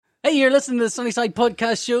Hey, you're listening to the Sunnyside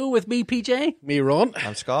Podcast Show with me, PJ. Me, Ron.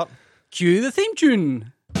 I'm Scott. Cue the theme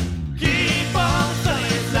tune. Keep on sunny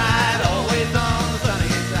side, always on the sunny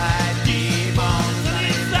side. Keep on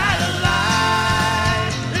sunny side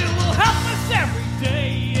alive. It will help us every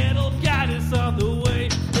day. It'll guide us on the way.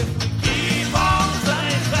 If we keep on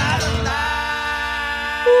sunny side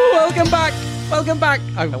alive. Welcome back. Welcome back.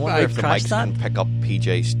 I wonder if the mics can pick up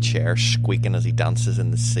PJ's chair squeaking as he dances in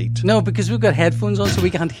the seat. No, because we've got headphones on, so we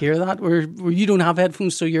can't hear that. Where you don't have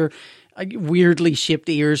headphones, so your weirdly shaped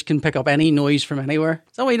ears can pick up any noise from anywhere.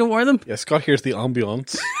 Is that why you don't wear them? Yeah, Scott hears the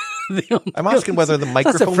ambience. I'm asking whether the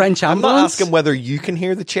microphone... That's a French I'm not ambulance. asking whether you can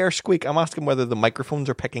hear the chair squeak. I'm asking whether the microphones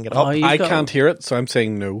are picking it up. I can't hear it, so I'm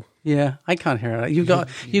saying no. Yeah, I can't hear it. You've got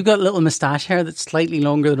little moustache hair that's slightly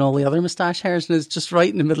longer than all the other moustache hairs, and it's just right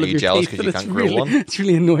in the middle Are of you your jealous teeth. 'cause you and can't it's grow really, one? It's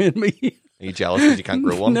really annoying me. Are you jealous because you can't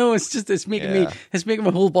grow one? No, it's making it's making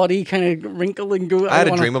my whole body kind of wrinkle and go. I had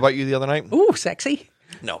a dream about you the other night. Oh, sexy.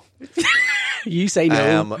 No. You say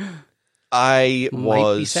no. Might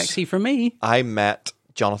be sexy for me. I met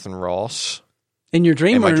Jonathan Ross. In your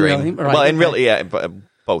dream In my or dream. in real? Right, Well, in okay. real, yeah,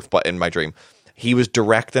 both, but in my dream. He was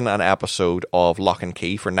directing an episode of Lock and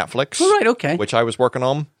Key for Netflix. Oh, right, okay. Which I was working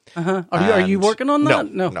on. Are you working on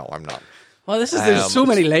that? No, I'm not. Well, there's so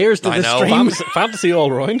many layers to I this know. stream. Fantasy all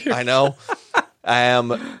around here. I know.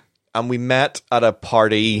 And we met at a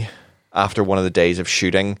party after one of the days of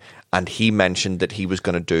shooting, and he mentioned that he was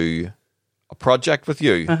going to do a project with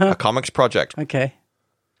you, a comics project. Okay.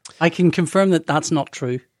 I can confirm that that's not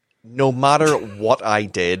true. No matter what I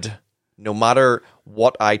did, no matter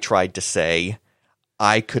what I tried to say,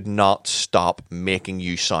 I could not stop making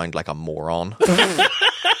you sound like a moron.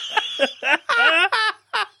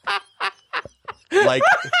 Like,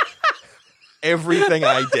 everything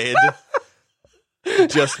I did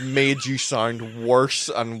just made you sound worse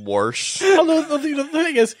and worse. Although the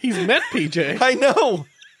thing is, he's met PJ. I know.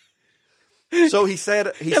 So he said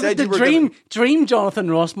But you the were dream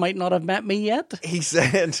Jonathan Ross might not have met me yet. he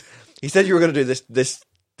said you were going to do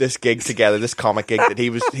this gig together, this comic gig that he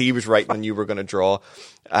was writing and you were going to draw.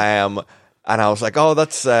 And I was like, oh,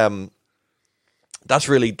 that's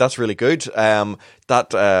really good.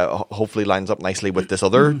 That hopefully lines up nicely with this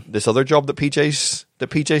other job that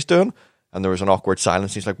PJ's doing. And there was an awkward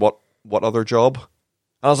silence. He's like, what other job?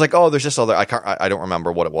 And I was like, oh, there's this other. I don't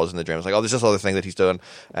remember what it was in the dream. I was like, oh, there's this other thing that he's doing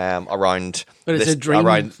around. But it's a dream.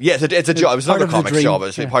 Yeah, it's a job. It's not part a of the comics dream. job.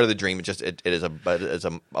 It's Yeah. part of the dream. It is a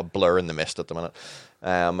blur in the mist at the minute.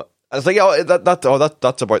 I was like, oh,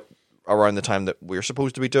 that's about around the time that we're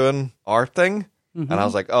supposed to be doing our thing. And I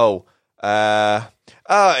was like,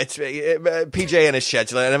 it's PJ and his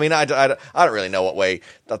schedule. And I mean, I don't really know what way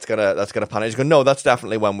that's gonna pan out. He's going, no, that's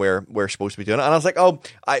definitely when we're supposed to be doing it. And I was like,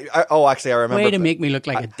 actually, I remember. Way to make me look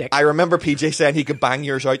like a dick. I remember PJ saying he could bang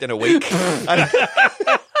yours out in a week.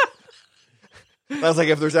 And I was like,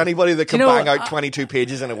 if there's anybody that can bang out 22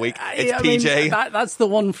 pages in a week, it's PJ. mean, that's the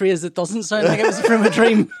one phrase that doesn't sound like it was from a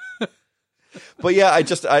dream. But yeah, I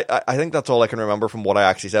think that's all I can remember from what I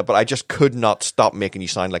actually said. But I just could not stop making you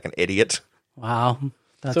sound like an idiot. Wow.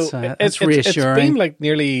 That's, So that's reassuring. It's been like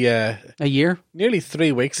nearly a year? nearly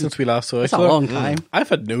 3 weeks since we last saw That's each a other. long time. I've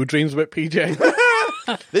had no dreams about PJ.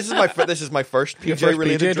 This is my first PJ first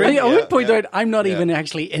related PJ dream. I would point Yeah. out I'm not even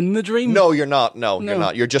actually in the dream. No, you're not. No, you're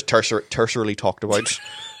not. You're just tertiarily talked about.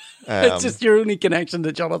 It's just your only connection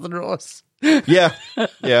to Jonathan Ross. Yeah.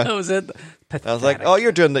 That was it. I was like, oh,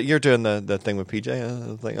 you're doing the thing with PJ.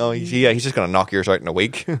 I was like, oh, he's just going to knock yours out in a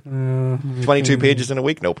week. 22 pages in a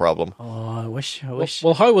week, no problem. Oh, I wish.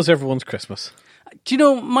 Well, how was everyone's Christmas? Do you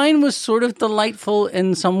know, mine was sort of delightful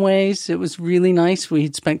in some ways. It was really nice.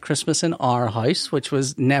 We'd spent Christmas in our house, which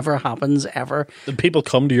was never happens ever. Did people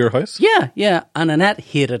come to your house? Yeah. And Annette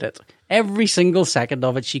hated it. Every single second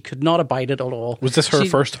of it. She could not abide it at all. Was this her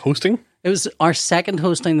first hosting? It was our second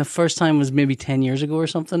hosting. The first time was maybe 10 years ago or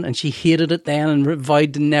something. And she hated it then and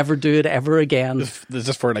vowed to never do it ever again. Is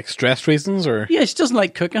this for like stress reasons or? Yeah, she doesn't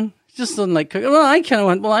like cooking. She just doesn't like cooking. Well, I kind of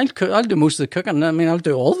went, well, I'll do most of the cooking. I mean, I'll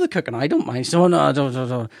do all the cooking. I don't mind. So, no, I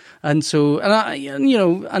don't. And so,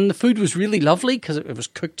 and the food was really lovely because it was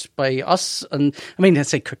cooked by us. And I mean, I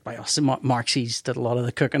say cooked by us. Marxies did a lot of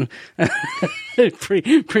the cooking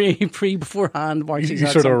beforehand. Marxies You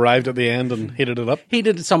had sort of some- arrived at the end and heated it up? He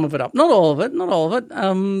did some of it up. Not all of it,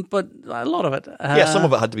 but a lot of it. Yeah, some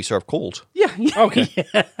of it had to be served cold. Yeah. Okay.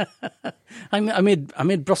 I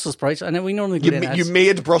made Brussels sprouts, and we normally put in You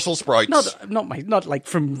made Brussels sprouts. not like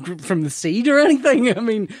from the seed or anything. I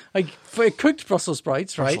mean, I cooked Brussels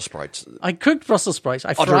sprouts, right? Brussels sprouts. I cooked Brussels sprouts.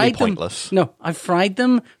 I Utterly fried pointless. them. No, I fried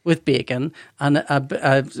them with bacon and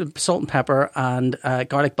salt and pepper and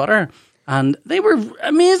garlic butter. And they were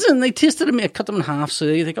amazing. They tasted them. I cut them in half, so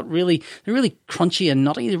they're really crunchy and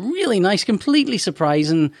nutty. They're really nice, completely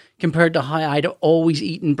surprising compared to how I'd always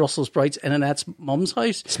eaten Brussels sprouts in Annette's mum's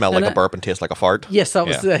house. Smell like a burp and taste like a fart. Yes, that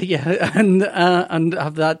was and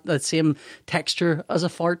have that same texture as a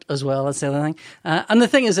fart as well. That's the other thing. And the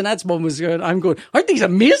thing is, Annette's mum was going, I'm going, aren't these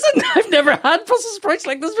amazing? I've never had Brussels sprouts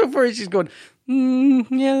like this before. And she's going,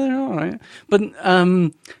 yeah, they're all right. But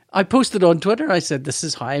I posted on Twitter, I said, this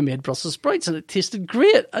is how I made Brussels sprouts, and it tasted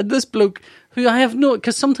great. And this bloke, who I have no,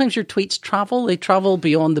 because sometimes your tweets they travel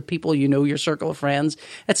beyond the people you know, your circle of friends.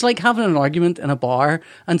 It's like having an argument in a bar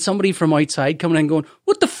and somebody from outside coming in and going,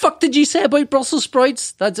 what the fuck did you say about Brussels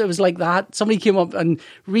sprouts? It was like that. Somebody came up and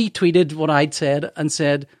retweeted what I'd said and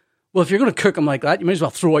said, well, if you're going to cook them like that, you might as well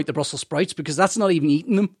throw out the Brussels sprouts because that's not even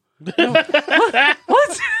eating them. You know,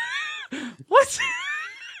 what? What?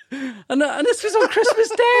 And this was on Christmas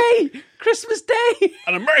Day. Christmas Day.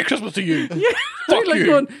 And a Merry Christmas to you. Yeah. Fuck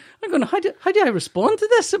you. I'm going, how do I respond to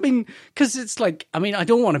this? I mean, because it's like, I mean, I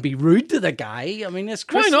don't want to be rude to the guy. I mean, it's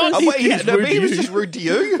Christmas. Why not? He was just rude to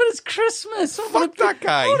you. But it's Christmas. Fuck that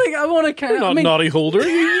guy. I want to kind You're of. not Naughty Holder.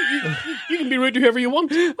 You can be rude to whoever you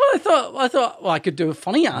want. Well, I thought, well, I could do a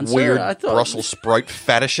funny answer. Weird I thought, Brussels sprout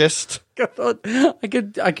fetishist. I thought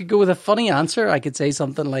I could go with a funny answer. I could say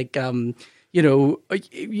something like, you know, I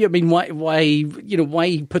mean, why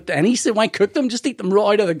cook them? Just eat them raw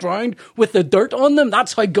out of the ground with the dirt on them.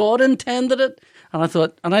 That's how God intended it. And I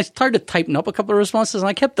thought, and I started typing up a couple of responses, and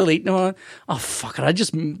I kept deleting them. And I went, oh fuck it, I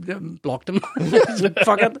just blocked them.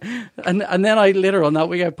 Fuck it. And then later on that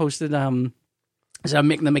week I posted, so I'm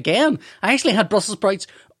making them again. I actually had Brussels sprouts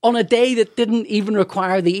on a day that didn't even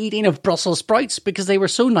require the eating of Brussels sprouts because they were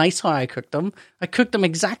so nice how I cooked them. I cooked them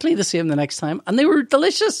exactly the same the next time, and they were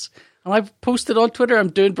delicious. And I've posted on Twitter, I'm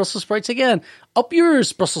doing Brussels sprouts again. Up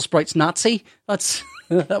yours, Brussels sprouts Nazi.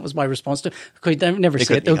 That was my response to it. I never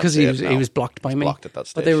say it though because he was blocked by me. Blocked at that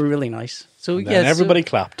stage. But they were really nice. So And everybody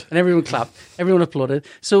clapped. And everyone clapped. Everyone applauded.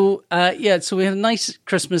 So so we had a nice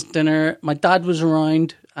Christmas dinner. My dad was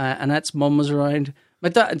around. Annette's mum was around. My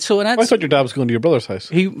dad. So Annette's. I thought your dad was going to your brother's house.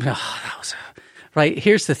 That was right.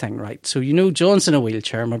 Here's the thing, right? So you know, John's in a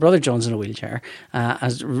wheelchair. My brother John's in a wheelchair.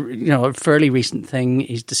 As you know, a fairly recent thing.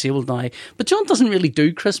 He's disabled now, but John doesn't really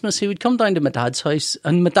do Christmas. He would come down to my dad's house,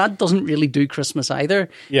 and my dad doesn't really do Christmas either.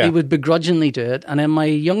 Yeah. He would begrudgingly do it. And then my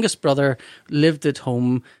youngest brother lived at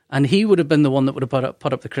home, and he would have been the one that would have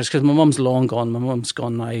put up the Christmas, because my mum's long gone. My mum's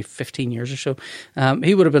gone now 15 years or so.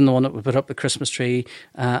 He would have been the one that would put up the Christmas tree.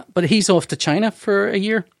 But he's off to China for a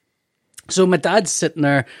year. So my dad's sitting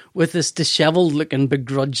there with this dishevelled looking,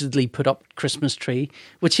 begrudgingly put up Christmas tree,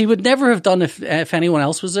 which he would never have done if anyone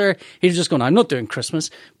else was there. He'd just gone, I'm not doing Christmas.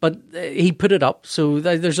 But he put it up. So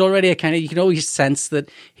there's already a kind of, you can always sense that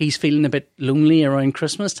he's feeling a bit lonely around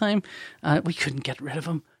Christmas time. We couldn't get rid of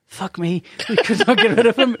him. Fuck me. We could not get rid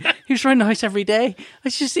of him. He was around the house every day.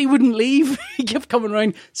 He wouldn't leave. He kept coming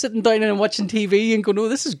around, sitting down and watching TV and going, oh,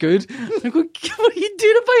 this is good. I'm going, what are you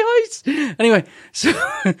doing at my house? Anyway,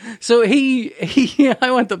 so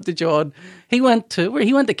I went up to John. He went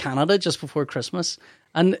to Canada just before Christmas.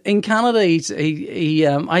 And in Canada,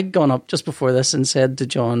 I'd gone up just before this and said to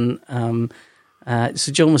John,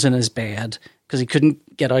 so John was in his bed because he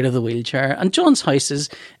couldn't get out of the wheelchair. And John's house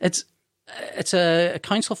it's a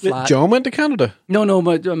council flat. John went to Canada? No,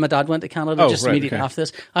 my dad went to Canada immediately okay. after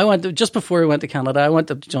this. Just before we went to Canada, I went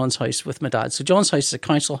to John's house with my dad. So John's house is a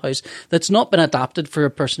council house that's not been adapted for a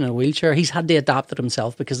person in a wheelchair. He's had to adapt it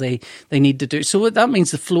himself because they need to do. So that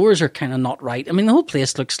means the floors are kind of not right. I mean, the whole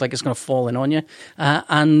place looks like it's going to fall in on you. My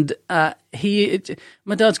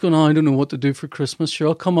dad's going, I don't know what to do for Christmas. Sure,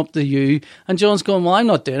 I'll come up to you. And John's going, well, I'm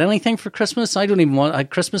not doing anything for Christmas. I don't even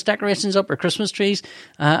want Christmas decorations up or Christmas trees.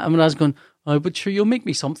 And my dad's going, oh, but sure, you'll make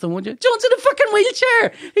me something, won't you? John's in a fucking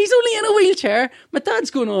wheelchair. He's only in a wheelchair. My dad's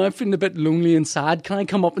going, oh, I'm feeling a bit lonely and sad. Can I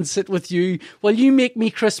come up and sit with you while you make me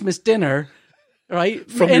Christmas dinner? Right?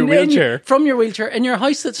 From your wheelchair. From your wheelchair in your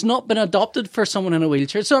house that's not been adopted for someone in a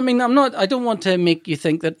wheelchair. So, I mean, I don't want to make you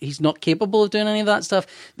think that he's not capable of doing any of that stuff.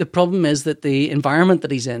 The problem is that the environment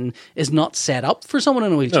that he's in is not set up for someone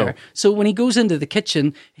in a wheelchair. No. So when he goes into the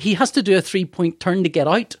kitchen, he has to do a 3-point turn to get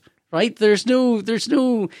out. Right? There's not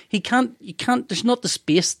the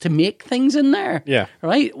space to make things in there. Yeah.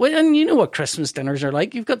 Right? Well, and you know what Christmas dinners are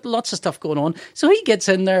like. You've got lots of stuff going on. So he gets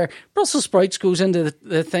in there, Brussels sprouts goes into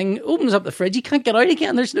the thing, opens up the fridge, he can't get out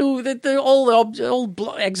again. There's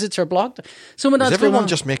all exits are blocked. So my dad's Is everyone going,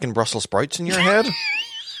 just making Brussels sprouts in your head?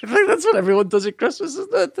 I think that's what everyone does at Christmas,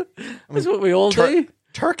 isn't it? That's what we all do.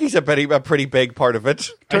 Turkey's a pretty big part of it.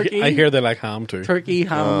 Turkey. I hear they like ham too. Turkey,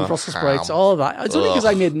 ham, Brussels sprouts, all of that. It's only because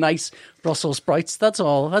I made nice Brussels sprouts. That's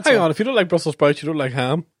all. Hang on, if you don't like Brussels sprouts, you don't like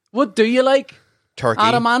ham. What do you like? Turkey,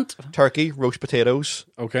 Adamant. turkey, roast potatoes.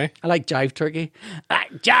 Okay. I like jive turkey.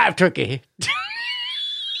 Jive turkey.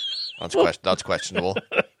 That's questionable.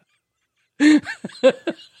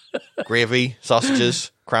 Gravy,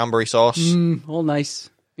 sausages, cranberry sauce. All nice.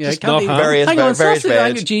 Yeah, Just can't not eat- ham. Various- Hang on, various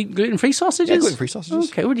sausage, veg. gluten-free sausages? Yeah, gluten-free sausages.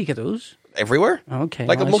 Okay, where do you get those? Everywhere. Okay.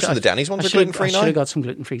 Like well, most I of the should- Denny's ones I are should- gluten-free I now. should have got some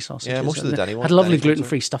gluten-free sausages. Yeah, most of the And Denny ones- had lovely Denny's ones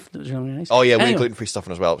gluten-free stuff. That was really nice. Oh yeah, we had Anyway. gluten-free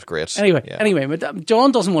stuffing as well. It was great. Anyway, Yeah. but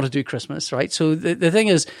John doesn't want to do Christmas, right? So the thing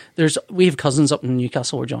is, we have cousins up in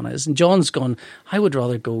Newcastle where John is, and John's gone, I would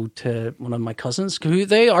rather go to one of my cousins who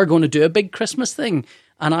they are going to do a big Christmas thing,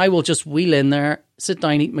 and I will just wheel in there, sit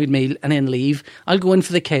down, eat my meal, and then leave. I'll go in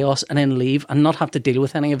for the chaos and then leave and not have to deal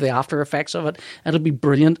with any of the after effects of it. It'll be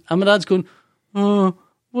brilliant. And my dad's going, oh,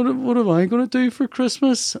 what am I going to do for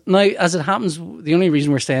Christmas? Now, as it happens, the only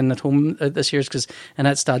reason we're staying at home this year is because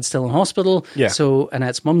Annette's dad's still in hospital. Yeah. So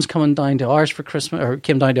Annette's mum's coming down to ours for Christmas, or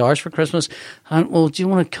came down to ours for Christmas. And, well, do you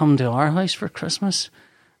want to come to our house for Christmas?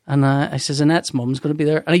 And I says, Annette's mum's going to be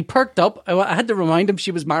there. And he perked up. I had to remind him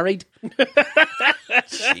she was married.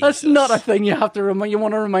 That's not a thing you have to remind. You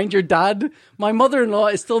want to remind your dad. My mother-in-law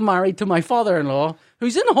is still married to my father-in-law,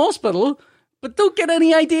 who's in hospital, but don't get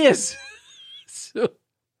any ideas. So,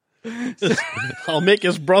 I'll make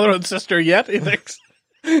his brother and sister yet, he thinks.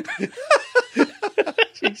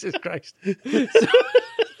 Jesus Christ.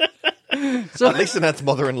 At least Annette's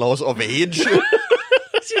mother-in-law's of age.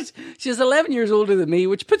 She's 11 years older than me,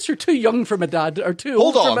 which puts her too young for my dad, or too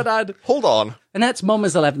Hold old for on. my dad. Hold on. Annette's mum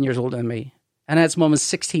is 11 years older than me. Annette's mum is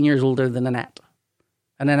 16 years older than Annette.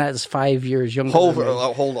 And Annette is 5 years younger Hold than me.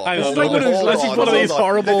 on. Hold on. Hang on, Hold like one of those- hold let's use on, one of hold these on.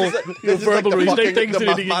 horrible This is verbal like the reasoning fucking things the that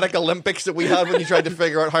you- mathematic Olympics that we had when you tried to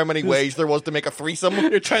figure out how many ways there was to make a threesome.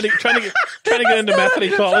 You're trying to get into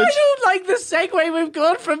Methody I College. don't like the segue we've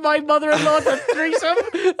gone from my mother-in-law to threesome.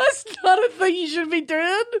 That's not a thing you should be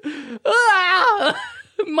doing. Ah!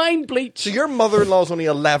 Mind bleach. So your mother-in-law's only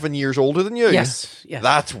 11 years older than you? Yes, yes.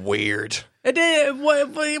 That's weird. It is. Well,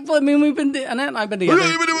 I mean, Annette and I've been together.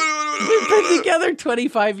 We've been together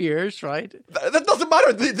 25 years, right? That doesn't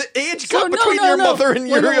matter. The age So, gap between your mother and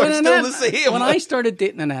you When are still Annette- the same. When I started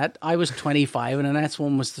dating Annette, I was 25 and Annette's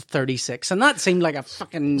one was 36. And that seemed like a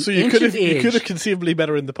fucking So you ancient could have age. conceivably met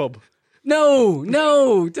her in the pub. No,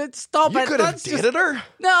 stop You it. could have That's just- dated her.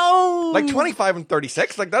 No. Like 25 and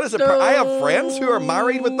 36. Like that is No. I have friends who are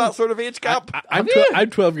married with that sort of age gap. I'm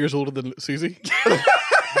 12 years older than Susie.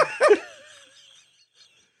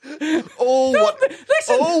 Oh, what?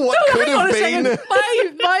 Listen, what no, could hang on have a second.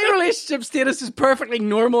 been? My relationship status is perfectly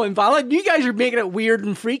normal and valid. You guys are making it weird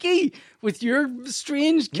and freaky with your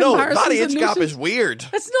strange No, comparisons. that age and gap nuisance. is weird.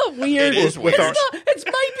 It's not weird. It is weird. It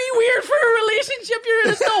might be weird for a relationship.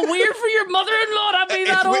 It's not weird for your mother-in-law to be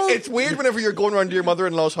that old. It's weird whenever you're going around to your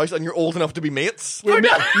mother-in-law's house and you're old enough to be mates. We're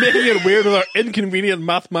making it weird with our inconvenient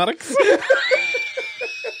mathematics.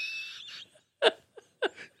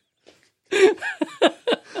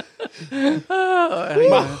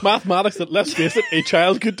 Mathematics that, let's face it, a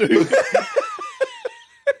child could do.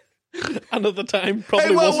 And at the time, probably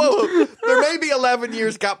Hey, wasn't. whoa. There may be 11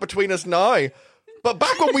 years gap between us now. But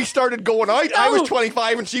back when we started going out, I was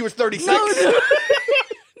 25 and she was 36.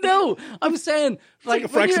 No, I'm saying like a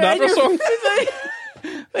Frank when you're- Sinatra song.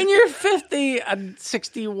 When you're 50 and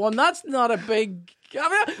 61, that's not a big.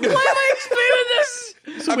 I mean, why am I explaining this?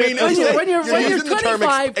 I mean, when you're using the term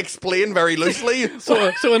 25 explain very loosely.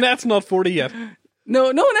 So Annette's not 40 yet. No,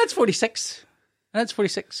 and that's 46. And that's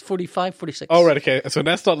 46, 45, 46. Oh, right, okay. So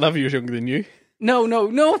Annette's not 11 years younger than you. No,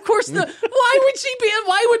 of course not.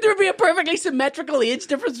 Why would there be a perfectly symmetrical age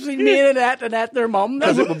difference between me and Annette and their mum?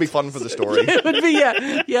 Because it would be fun for the story. It would be,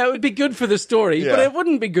 yeah, it would be good for the story, but Yeah. it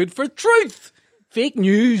wouldn't be good for truth. Fake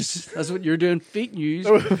news. That's what you're doing. Fake news.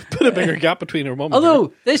 Put a bigger gap between her mum and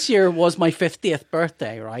Although this year was my 50th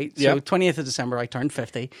birthday, right? So Yeah. 20th of December, I turned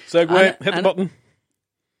 50. her. Segue, And- hit the and- button.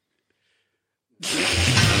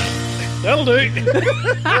 That'll do.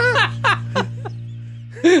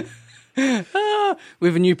 We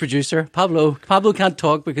have a new producer, Pablo. Pablo can't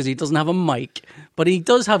talk because he doesn't have a mic, but he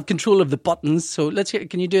does have control of the buttons. So let's hear.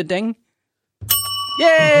 Can you do a ding?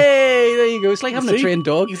 Yay! There you go. It's like having a See? trained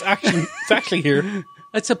dog. It's actually here.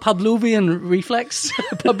 It's a Pavlovian reflex.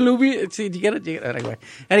 Pavlovian. See, do you get it? Do you get it?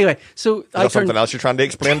 Anyway, so Is that something else you're trying to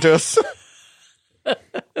explain to us?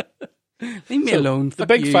 Leave me alone. The Fuck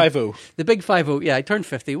big you. 5-0. The big 5-0. Yeah, I turned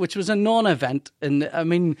 50, which was a non-event. And I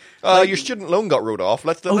mean, Your student loan got wrote off.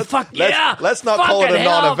 Let's not call it a Fucking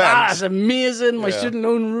hell, non-event. That's amazing. My Yeah. student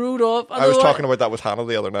loan wrote off. I was talking about that with Hannah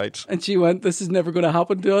the other night. And she went, "This is never going to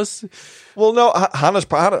happen to us." Well, no, Hannah's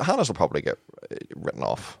will probably get written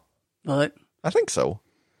off. Right. I think so.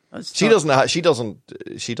 That's She not- doesn't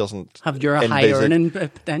have your high envisage- earning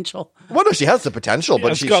potential. Well, no, she has the potential,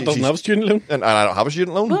 but Scott doesn't have a student loan. and I don't have a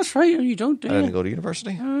student loan. That's right. You don't do I didn't it. go to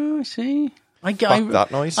university. Oh, I see. that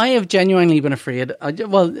noise. I have genuinely been afraid.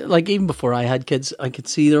 Like even before I had kids, I could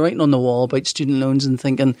see the writing on the wall about student loans and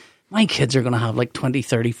thinking, my kids are going to have like 20,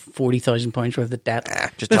 30, 40,000 pounds worth of debt.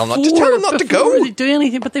 Just tell them not to before go. they do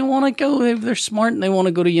anything, but they want to go. They're smart and they want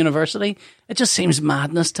to go to university. It just seems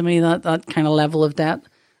madness to me, that kind of level of debt.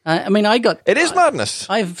 I mean, It is madness.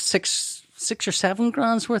 I have six or 7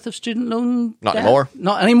 grand's worth of student loan. Not debt. anymore.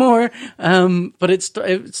 Not anymore. But it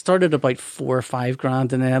started about 4 or 5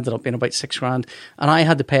 grand, and it ended up being about 6 grand. And I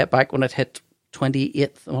had to pay it back when it hit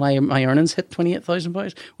 28. When my earnings hit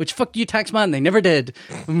 £28,000, which fuck you, tax man, they never did.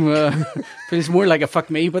 Feels more like a fuck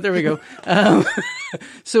me, but there we go.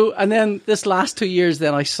 So, and then this last 2 years,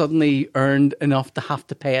 then I suddenly earned enough to have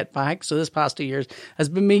to pay it back. So this past 2 years has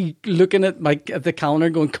been me looking at the calendar,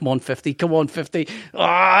 going, "Come on, 50, come on, 50.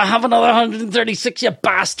 Have another 136, you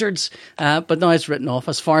bastards!" But now it's written off.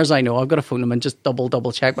 As far as I know, I've got to phone them and just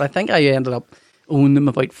double check. But I think I ended up owing them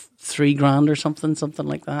about 3 grand or something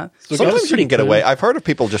like that. So Sometimes that's you can get pretty away. I've heard of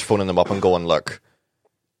people just phoning them up and going, "Look,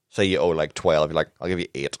 say you owe like 12, you're like, I'll give you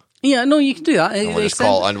 8, Yeah, no, you can do that. and we'll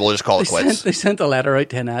just call it quits." They sent a letter out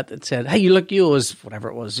to Annette that said, "Hey, you owe us whatever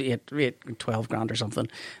it was, 12 grand or something.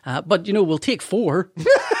 But we'll take 4."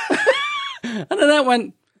 And then I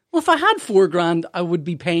went, "Well, if I had 4 grand, I would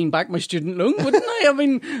be paying back my student loan, wouldn't I? I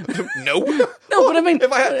mean, No, but I mean,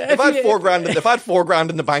 if I had 4 grand, if I had 4 grand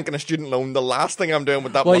in the bank and a student loan, the last thing I'm doing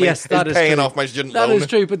with that well, money yes, that is is paying true. off my student That loan. is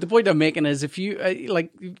true. But the point I'm making is, if you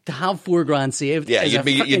to have 4 grand saved, Yeah, is you'd a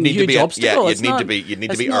need fucking to huge be obstacle. you'd need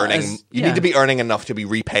to be earning enough to be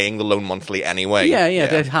repaying the loan monthly anyway. Yeah,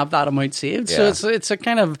 to have that amount saved. Yeah. So it's a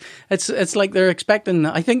kind of it's like they're expecting.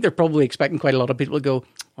 I think they're probably expecting quite a lot of people to go,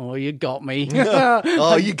 "Oh, you got me."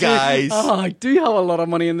 Oh, you guys. I do have a lot of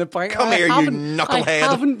money in the bank. Come here, you knucklehead.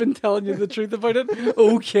 I haven't been telling you the truth about it.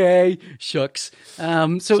 Okay, shucks.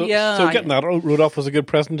 So yeah. So getting that wrote off was a good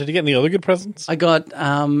present. Did you get any other good presents? I got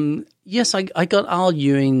yes, I got Al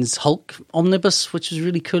Ewing's Hulk omnibus, which is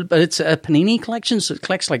really cool. But it's a Panini collection, so it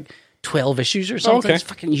collects like 12 issues or something. Okay. It's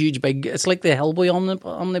fucking huge, big. It's like the Hellboy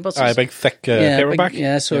omnibus. Big thick paperback.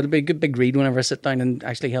 So it'll be a good big read whenever I sit down and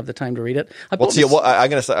actually have the time to read it. I'm going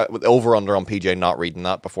to say over under on PJ not reading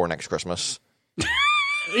that before next Christmas.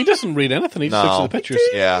 He doesn't read anything. He just looks at the pictures.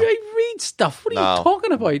 Yeah. I read stuff. What are you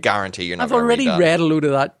talking about? Guarantee you're not. I've already read a load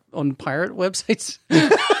of that on pirate websites.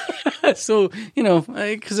 So,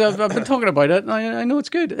 because I've been talking about it, and I know it's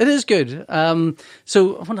good. It is good.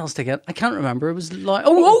 So, what else did I get? I can't remember. It was like,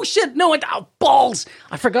 oh shit, no, balls!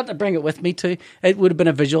 I forgot to bring it with me too. It would have been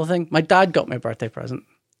a visual thing. My dad got me a birthday present,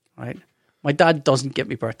 right? My dad doesn't get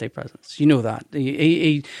me birthday presents. You know that.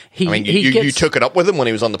 You took it up with him when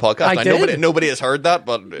he was on the podcast. I did. Nobody has heard that,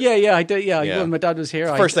 but Yeah, I did. Yeah, when my dad was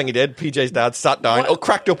here, first thing he did, PJ's dad sat down,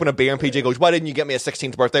 cracked open a beer, and PJ goes, "Why didn't you get me a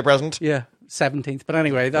 16th birthday present?" Yeah, 17th. But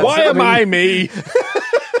anyway, Why am I me?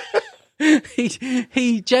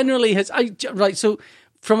 he generally has. Right. So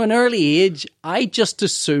from an early age, I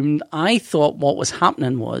thought what was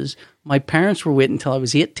happening was my parents were waiting until I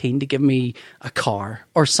was 18 to give me a car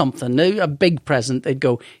or something, a big present. They'd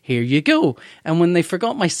go, "Here you go." And when they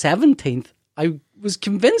forgot my 17th, I was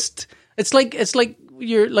convinced. It's like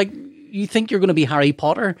you think you're going to be Harry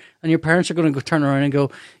Potter, and your parents are going to go turn around and go,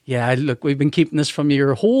 "Yeah, look, we've been keeping this from you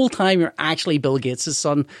your whole time. You're actually Bill Gates'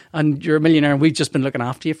 son, and you're a millionaire, and we've just been looking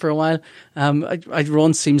after you for a while."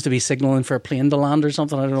 Ron seems to be signaling for a plane to land or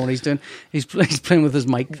something. I don't know what he's doing. He's playing with his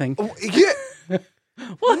mic thing. Yeah.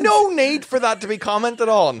 No need for that to be commented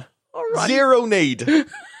on. Right. Zero need.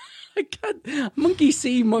 I can't. Monkey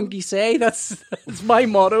see, monkey say. That's my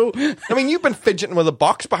motto. I mean, you've been fidgeting with a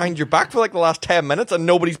box behind your back for like the last 10 minutes and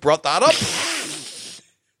nobody's brought that up.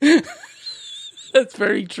 That's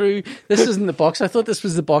very true. This isn't the box. I thought this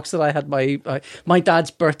was the box that I had my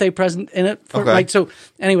dad's birthday present in it. For, okay. Right. So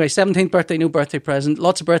anyway, 17th birthday, no birthday present.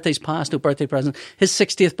 Lots of birthdays passed, no birthday present. His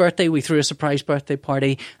 60th birthday, we threw a surprise birthday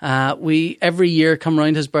party. We every year come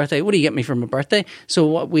round his birthday. What do you get me for my birthday?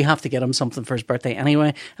 So we have to get him something for his birthday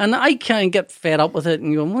anyway. And I kind of get fed up with it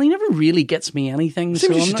and go, well, he never really gets me anything.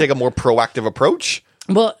 Seems you should take a more proactive approach.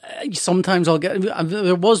 Well, sometimes I'll get.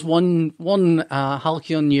 There was one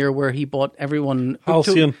Halcyon year where he bought everyone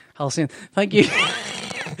Halcyon. Thank you,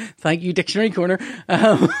 Thank you, Dictionary Corner.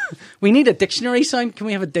 We need a dictionary sound. Can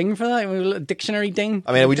we have a ding for that? A dictionary ding?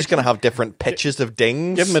 I mean, are we just going to have different pitches of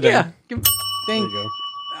dings? Give him a ding. Yeah. Ding. There you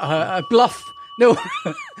go. Bluff. No.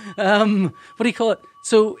 What do you call it?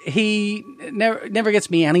 So he never gets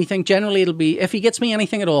me anything. Generally, it'll be, if he gets me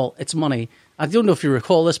anything at all, it's money. I don't know if you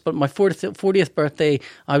recall this, but my 40th birthday,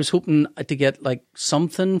 I was hoping to get like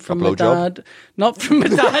something from my dad. Not from my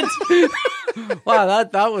dad. Wow,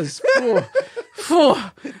 that was...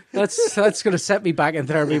 that's going to set me back in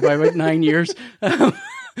therapy by about 9 years.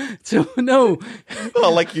 So, no.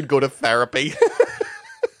 Well, like you'd go to therapy.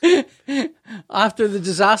 After the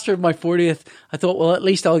disaster of my 40th, I thought, well, at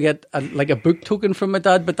least I'll get a book token from my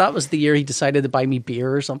dad. But that was the year he decided to buy me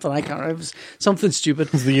beer or something. I can't remember. It was something stupid.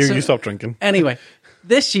 It was the year you stopped drinking. Anyway,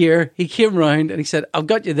 this year he came round and he said, I've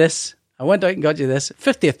got you this. I went out and got you this.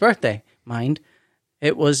 50th birthday, mind.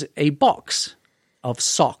 It was a box of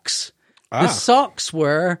socks. The socks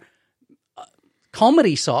were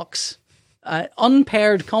comedy socks,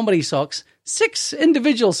 unpaired comedy socks. 6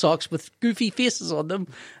 individual socks with goofy faces on them.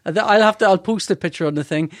 I'll post a picture on the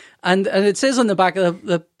thing. And it says on the back of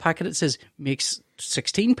the packet, it says, makes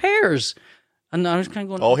 16 pairs. And I was kind of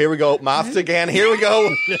going, oh, here we go. Maths again. Here we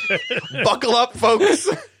go. Buckle up, folks.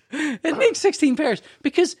 It makes 16 pairs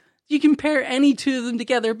because you can pair any two of them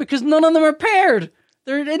together because none of them are paired.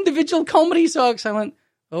 They're individual comedy socks. I went,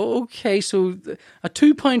 oh, okay, so a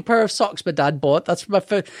 £2 pair of socks my dad bought. That's my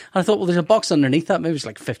and I thought, well, there's a box underneath that. Maybe it was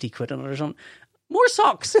like 50 quid on it or something. More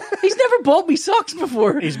socks. He's never bought me socks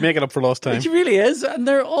before. He's making up for lost time. He really is, and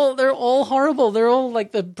they're all horrible. They're all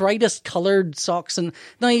like the brightest coloured socks. And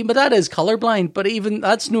now my dad is colourblind, but even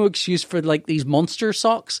that's no excuse for like these monster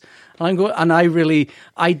socks. And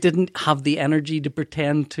I didn't have the energy to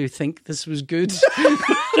pretend to think this was good.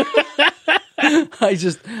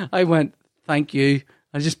 I went, thank you.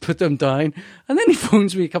 I just put them down. And then he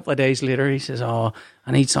phones me a couple of days later. He says, oh,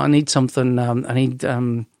 I need something.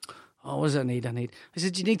 What was it I need? I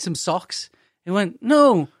said, you need some socks? He went,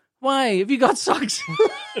 no. Why? Have you got socks?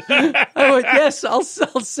 I went, yes, I'll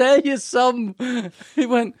sell you some. He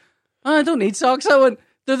went, oh, I don't need socks. I went,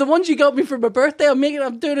 they're the ones you got me for my birthday.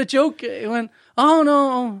 I'm doing a joke. He went, oh,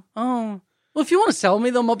 no. Oh. Well, if you want to sell me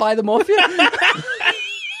them, I'll buy them off you.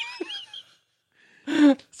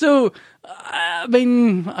 So, I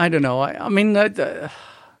mean, I don't know.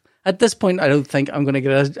 At this point, I don't think I'm going to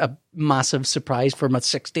get a massive surprise for my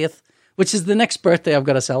 60th, which is the next birthday I've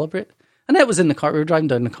got to celebrate. And that was in the car. We were driving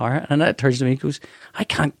down the car, and Annette turns to me and goes, I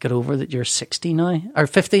can't get over that you're 60 now, or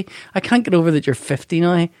 50. I can't get over that you're 50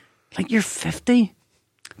 now. Like, you're 50? Do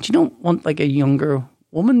you don't want, like, a younger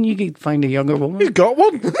woman? You could find a younger woman. He's got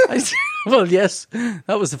one. Well, yes,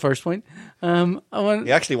 that was the first point. I went,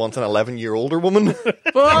 He actually wants an 11-year older woman.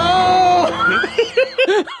 oh!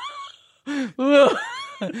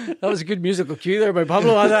 That was a good musical cue there by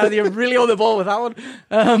Pablo. You're really on the ball with that one.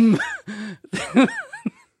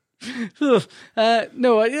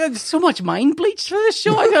 No, there's so much mind bleach for this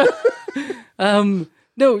show.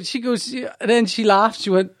 No, she goes, and then she laughed.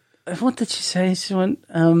 She went, what did she say? She went,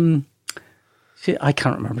 I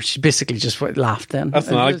can't remember. She basically just laughed then. That's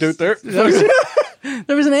an anecdote there.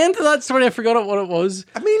 There was an end to that story. I forgot what it was.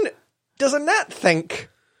 I mean, does Annette think...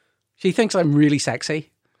 She thinks I'm really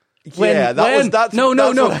sexy. No.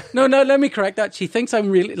 Let me correct that. She thinks I'm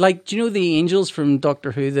really like. Do you know the angels from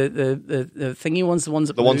Doctor Who? The thingy ones, the ones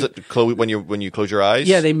that ones that close when you close your eyes.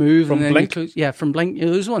 Yeah, they move from and then Blink. From Blink. You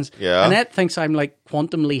know, those ones. Yeah. Annette thinks I'm like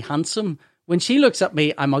quantumly handsome. When she looks at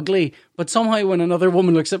me, I'm ugly. But somehow, when another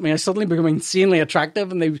woman looks at me, I suddenly become insanely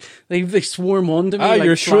attractive, and they swarm onto me. Like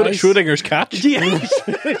you're flies. Schrodinger's cat. Yeah,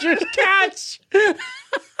 Schrodinger's cat.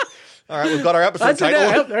 All right, we've got our episode That's it.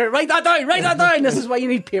 title. Write that down. Write that down. This is why you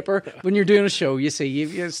need paper when you're doing a show. You see,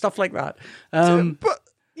 you stuff like that. But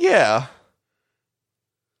yeah,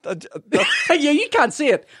 Yeah, you can't see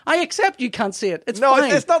it. I accept you can't see it. It's no,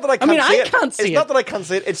 fine. it's not that I can't see it. I can't see it's it. not that I can't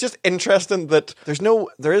see it. It's just interesting that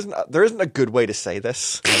there isn't a good way to say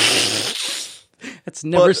this. It's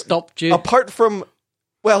never But stopped you. Apart from,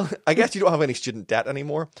 well, I guess you don't have any student debt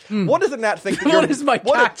ananymore. What does Annette think? That What is my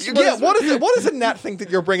catch? What does Annette think that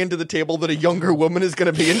you're bringing to the table that a younger woman is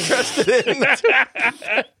going to be interested in?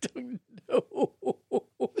 I don't know.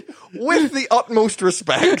 With the utmost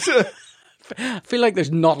respect. I feel like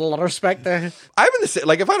there's not a lot of respect there. I'm in the same,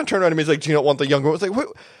 like, if I turn around and he's like, do you not want the younger one? It's like,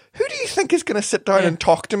 who do you think is going to sit down and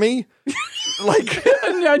talk to me? Like,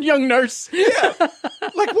 And young nurse. yeah.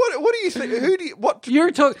 Like, what do you think?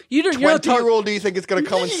 You're talking. You're 20-year-old do you think is going to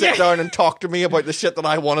come and sit down and talk to me about the shit that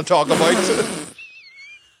I want to talk about?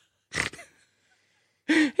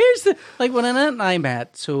 Here's like when Annette and I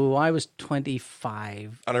met, so I was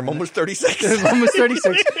 25. And her mum was 36. Mum was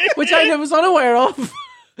 36, which I was unaware of.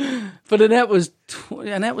 But Annette was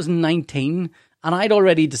 19, and I'd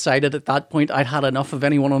already decided at that point I'd had enough of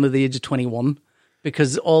anyone under the age of 21.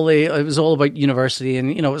 Because it was all about university,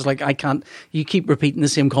 and it was like, I can't. You keep repeating the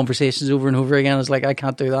same conversations over and over again. It's like, I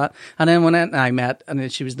can't do that. And then when I met, and then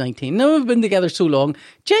she was 19. Now we've been together so long.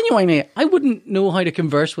 Genuinely, I wouldn't know how to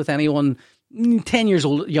converse with anyone 10 years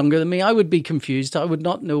younger than me. I would be confused. I would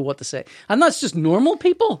not know what to say. And that's just normal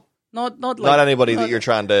people, not anybody that you're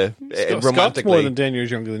trying to Scott's romantically. more than 10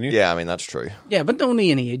 years younger than you. Yeah, I mean that's true. Yeah, but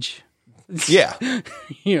only in age. Yeah,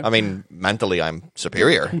 You know. I mean mentally I'm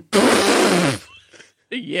superior.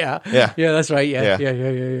 Yeah, Yeah. that's right.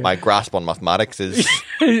 Yeah. My grasp on mathematics is.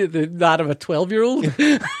 That of a 12-year-old.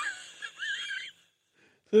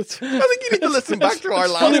 That's I think you need to listen back to our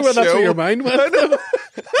last funny where show. that's where your mind went.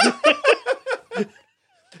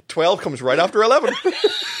 12 comes right after 11.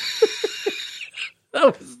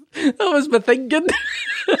 That was my thinking.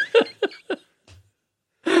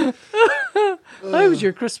 How was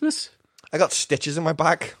your Christmas? I got stitches in my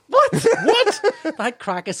back. What? That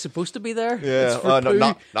crack is supposed to be there. Yeah, It's for no, poo.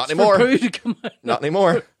 not It's for anymore. poo to come out. Not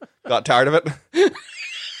anymore. Got tired of it.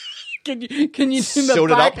 Can you do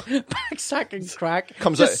Sewed it the back sack and crack?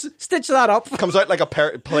 Comes Just stitch that up. Comes out like a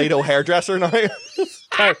Play-Doh hairdresser now.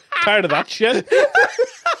 Tired of that shit.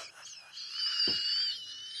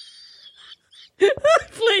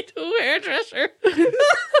 Play-Doh hairdresser.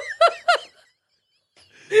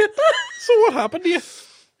 So what happened to you?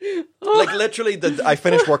 Like literally, I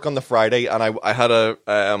finished work on the Friday, and I had a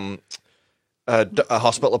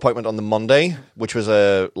hospital appointment on the Monday, which was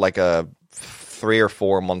a 3 or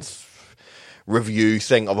 4 month review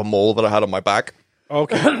thing of a mole that I had on my back.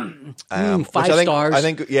 Okay. Which 5 stars. I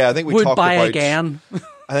think we Would talked buy about again.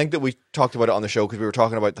 I think that we talked about it on the show because we were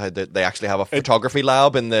talking about how they actually have a photography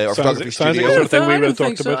lab in the photography sounds studio. like sort of thing we I would don't have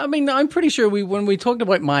think talked so. about. I mean, I'm pretty sure when we talked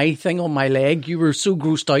about my thing on my leg, you were so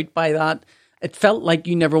grossed out by that. It felt like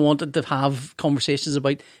you never wanted to have conversations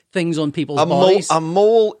about things on people's bodies. A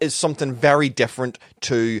mole is something very different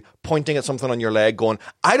to pointing at something on your leg, going,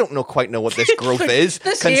 "I don't quite know what this growth is.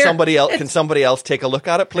 This Can here, somebody else take a look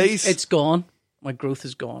at it, please?" It's gone. My growth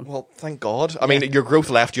is gone. Well, thank God. I mean, your growth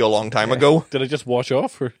left you a long time ago. Did it just wash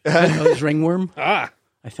off? Or? It was ringworm, Ah.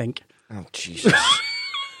 I think. Oh Jesus!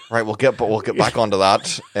 Right, we'll get back onto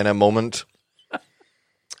that in a moment.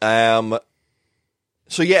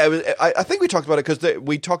 So yeah, I think we talked about it because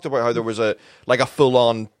we talked about how there was a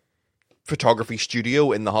full-on photography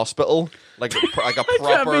studio in the hospital, like a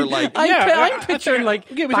proper I'm picturing like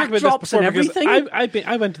we talked about this backdrops before and because everything.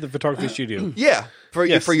 I went to the photography studio yeah for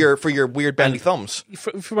Yes. for your weird bendy thumbs.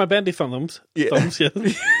 for my bendy thumbs. Yeah. Thumbs, yeah.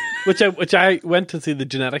 which I went to see the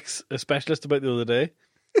genetics specialist about the other day.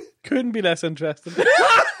 Couldn't be less interested.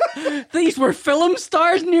 These were film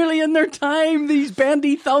stars nearly in their time. These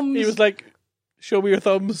bendy thumbs. He was like, "Show me your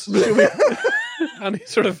thumbs." Show me. And he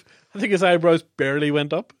sort of, I think his eyebrows barely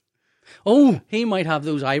went up. Oh, he might have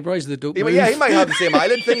those eyebrows that don't move. Yeah, he might have the same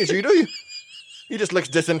eyelid thing as you do. He just looks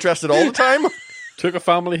disinterested all the time. Took a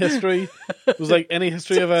family history. It was like any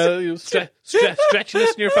history of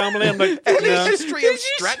stretchiness in your family. I'm like, Any no. history of Did you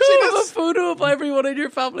show him a stretchiness? photo of everyone in your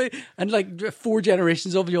family and like 4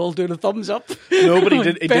 generations of you all doing a thumbs up? Nobody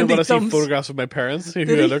did. He didn't Bendy want to see thumbs. photographs of my parents, who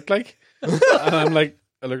Did I he? looked like. And I'm like,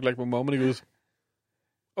 I look like my mom, and he goes,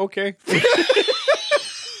 "Okay."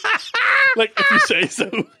 Like, if you say so.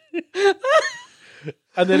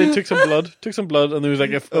 And then he took some blood, and there was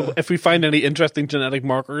like, if we find any interesting genetic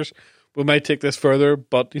markers, we might take this further,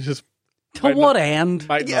 but you just To what end?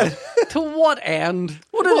 might not. To what end?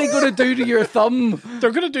 What are they going to do to your thumb?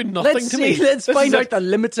 They're going to do nothing Let's to see. me. Let's This find is out it. the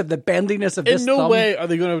limits of the bendiness of this In no thumb. way are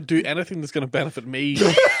they going to do anything that's going to benefit me.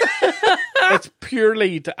 It's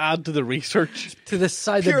purely to add to the research. To the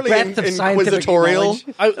side, the Purely breadth of scientific inquisitorial.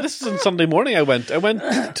 knowledge. This is on Sunday morning. I went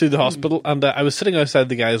to the hospital, and I was sitting outside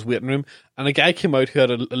the guy's waiting room, and a guy came out who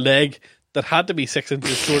had a leg that had to be 6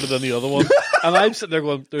 inches shorter than the other one. And I'm sitting there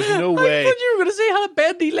going, "There's no I way. thought you were going to say I had a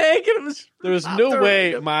bendy leg, and it was. There is no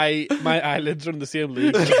way my eyelids are in the same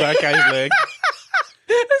league as that guy's leg."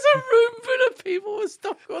 There's a room full of people with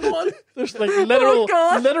stuff going on. There's like Oh,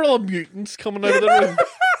 God. literal mutants coming out of the room.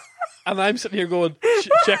 And I'm sitting here going,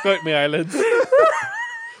 "Check out my eyelids.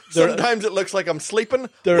 Sometimes it looks like I'm sleeping,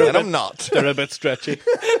 They're a and bit- I'm not. They're a bit stretchy."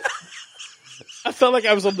 I felt like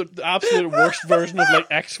I was on the absolute worst version of like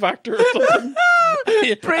X Factor or something.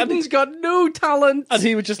 Britain's got no talent. And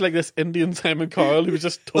he was just like this Indian Simon Cowell who was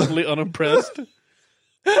just totally unimpressed.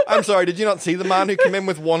 I'm sorry, did you not see the man who came in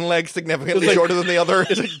with one leg significantly shorter than the other?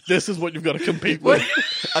 It's like, this is what you've got to compete with.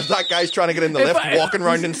 As that guy's trying to get in the lift, walking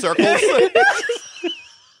around in circles.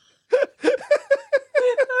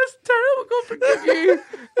 That's terrible. God forgive you.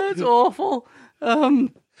 That's awful.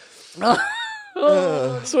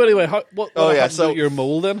 So anyway, what happened so to your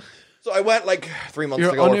mole then? So I went like 3 months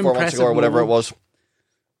Your ago or 4 months unimpressive ago or whatever it mole. was.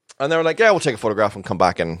 And they were like, yeah, we'll take a photograph and come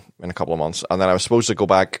back in a couple of months. And then I was supposed to go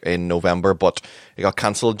back in November, but it got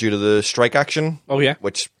cancelled due to the strike action. Oh, yeah.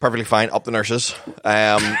 Which, perfectly fine, up the nurses.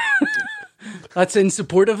 That's in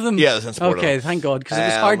support of them? Yeah, that's in support of Okay, them. thank God, because it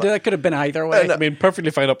was hard. That could have been either way. I mean,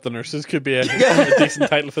 perfectly fine up the nurses could be a decent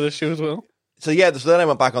title for this show as well. So then I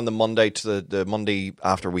went back on the Monday to the Monday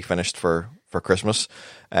after we finished for Christmas.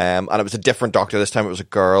 And it was a different doctor this time. It was a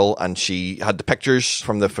girl, and she had the pictures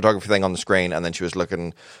from the photography thing on the screen, and then she was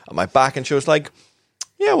looking at my back, and she was like,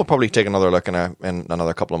 yeah, we'll probably take another look in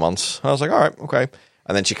another couple of months. And I was like, all right, okay.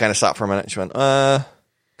 And then she kind of sat for a minute, and she went, can I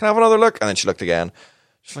have another look? And then she looked again.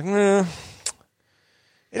 She's like, nah.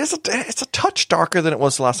 It's a touch darker than it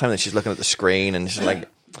was the last time that she's looking at the screen, and she's like...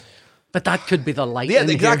 But that could be the light. Yeah, in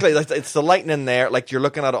exactly. Here. Like, it's the lighting in there. Like, you're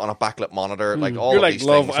looking at it on a backlit monitor. Like, all You're of like, these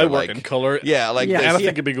love, things I are work like, in colour. Yeah, like... Yeah, this-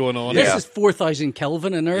 Anything could be going on. This Yeah. is 4,000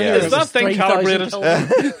 Kelvin, and earlier Yeah. it Is was that thing 3,000 calibrated?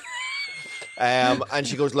 Kelvin. and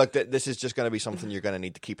she goes, look, this is just going to be something you're going to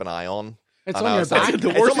need to keep an eye on. It's And on I your was like, back. The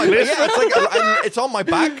It's worst on my, place. yeah, it's like it's on my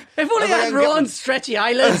back. If only I I was had like, Ron's stretchy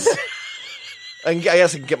eyelids. I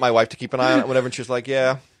guess I can get my wife to keep an eye on it, whatever. And she was like,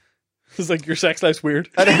 yeah. It's like, your sex life's weird.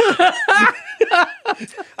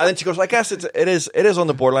 And then she goes, I guess it is on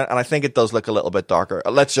the borderline, and I think it does look a little bit darker.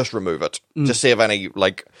 Let's just remove it to save any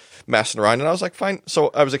like messing around. And I was like, fine. So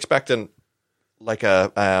I was expecting like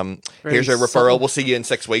a here's your referral. subtle. We'll see you in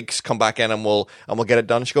 6 weeks. Come back in and we'll get it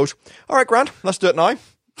done. She goes, all right, Grant, let's do it now.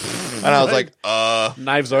 And I was like,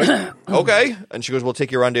 Knives out. okay. And she goes, we'll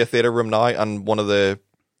take you around to a theatre room now, and one of the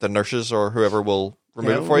nurses or whoever will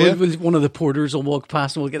remove it for you. One of the porters will walk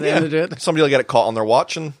past and we'll get them to do it. Somebody will get it caught on their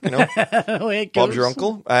watch, and Away it Bob's goes. your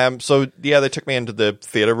uncle. So yeah, they took me into the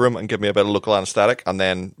theatre room and gave me a bit of local anaesthetic, and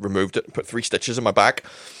then removed it and put 3 stitches in my back,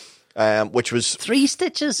 which was 3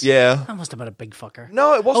 stitches? yeah. That must have been a big fucker.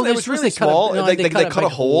 No, it wasn't. Oh, It was they really cut a- small. no, they they cut a cut a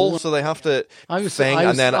big hole, hole. so they have to I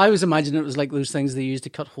was imagining it was like those things they use to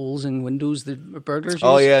cut holes in windows the burglars use.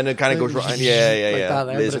 Oh yeah, and it kind of goes right. Yeah, Like yeah. that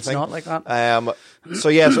there, but Laser it's thing. not like that. So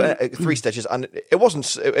yeah, so 3 stitches, and it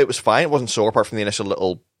wasn't. It was fine. It wasn't sore apart from the initial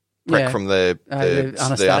little prick Yeah. from the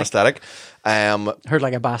anaesthetic. anaesthetic. Heard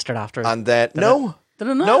like a bastard after. And then no, Did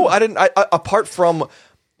it not? no, I didn't. I apart from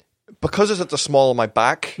because it's at the small of my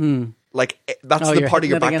back. Like that's Oh, the you're part of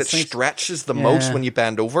your hitting it back that against things. stretches the most Yeah. when you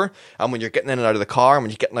bend over, and when you're getting in and out of the car, and when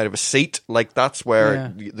you're getting out of a seat, like that's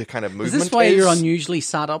where Yeah. the kind of Is movement. this why you're unusually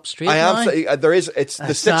sat up straight I am. now? There is. It's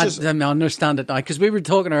the stitches. I understand it now because we were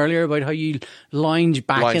talking earlier about how you lounge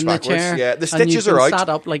back Lounge in backwards. the chair. Yeah, the and stitches you've are been out. Sat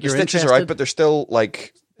up like the you're stitches interested. are out, but they're still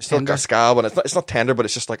like Tender. got a scab, and it's not tender, but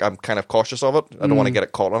it's just like I'm kind of cautious of it. I don't want to get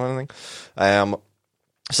it caught on anything.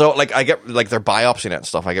 So like I get like they're biopsying it and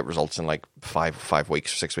stuff. I get results in like 5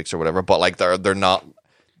 weeks, 6 weeks or whatever. But like they're not.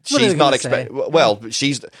 What are She's they not gonna expecting. say? Well,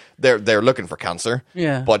 they're looking for cancer.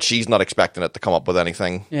 Yeah. But she's not expecting it to come up with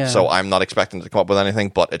anything. Yeah. So I'm not expecting it to come up with anything.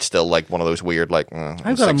 But it's still like one of those weird like.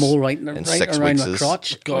 I've got a mole right in around 6 weeks my is-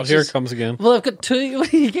 crotch. God, which here is- it comes again. Well, I've got 2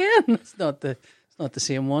 again. It's not the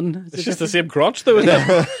same one. It's just the same crotch, though, isn't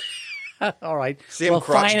it? All right. Same well,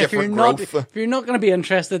 crotch, fine. If you're different not, growth. if you're not going to be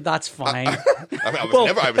interested, that's fine. I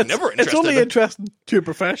was never interested. It's only interesting to a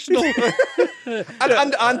professional.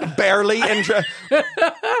 and barely interested.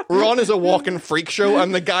 Ron is a walking freak show,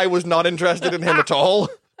 and the guy was not interested in him at all.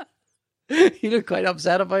 You look quite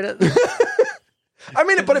upset about it. I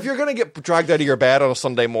mean, but if you're going to get dragged out of your bed on a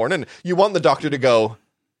Sunday morning, you want the doctor to go,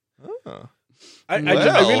 I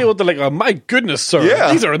really want to like, oh my goodness, sir.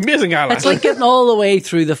 Yeah. These are amazing It's eyelashes. like getting all the way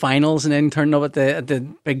through the finals and then turning up at the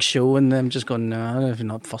big show and them just going, no, I've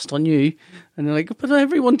not fussed on you. And they're like, but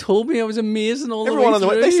everyone told me I was amazing all everyone the on the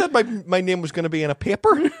way way, through. they said my name was going to be in a paper.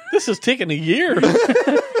 This has taken a year.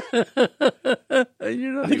 I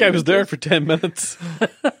think I was there for 10 minutes.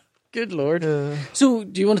 Good Lord. So,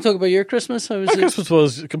 do you want to talk about your Christmas? How was My it? Christmas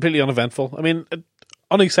was completely uneventful. I mean,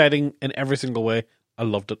 unexciting in every single way. I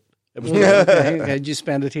loved it. It was brilliant. Okay, did you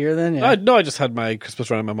spend it here then? Yeah. I just had my Christmas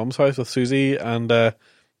around my mum's house with Susie, and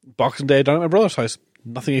Boxing Day down at my brother's house.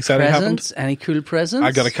 Nothing exciting Presents? happened. Any cool presents?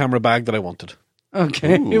 I got a camera bag that I wanted,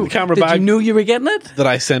 Okay. camera Did bag you know you were getting it? that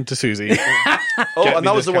I sent to Susie. Oh, Get and me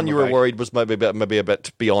that was this the one you camera were bag. worried was maybe a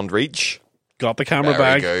bit beyond reach. Got the camera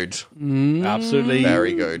Very bag. good. Absolutely.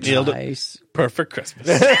 Very good. Nailed it. Nice. Perfect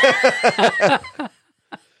Christmas.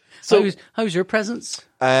 So how's your presents?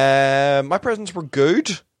 My presents were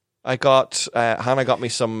good. I got Hannah got me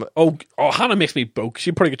some. oh, Hannah makes me broke.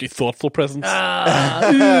 She probably got you thoughtful presents.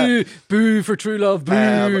 Ooh, boo for true love.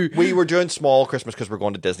 Boo. We were doing small Christmas because we're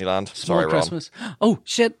going to Disneyland. Small Sorry, Ron. Christmas. Oh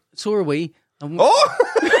shit! So are we. Oh,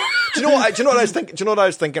 do you know what? Do you know what I was thinking? Do you know what I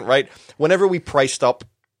was thinking? Right, whenever we priced up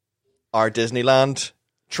our Disneyland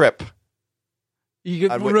trip, You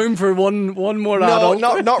get And we- room for one more no,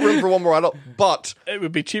 adult. not room for one more adult, but It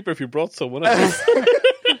would be cheaper if you brought someone.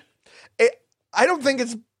 I don't think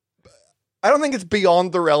it's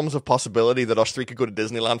beyond the realms of possibility that us three could go to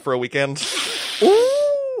Disneyland for a weekend.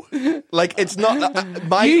 Like it's not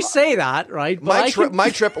my. You say that, right? But My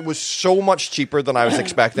trip was so much cheaper than I was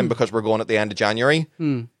expecting because we're going at the end of January.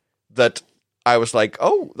 That I was like,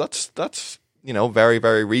 oh, that's very,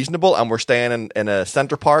 very reasonable, and we're staying in a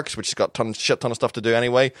Center Parcs, which has got shit ton of stuff to do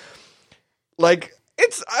anyway. Like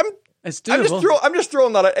I'm doable. I'm just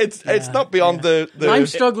throwing that out. It's not beyond the. I'm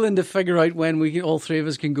struggling to figure out when all three of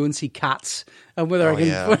us can go and see Cats and whether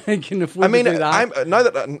I can afford I mean, to do that. I'm now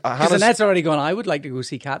that Because Hannah's Annette's already gone, I would like to go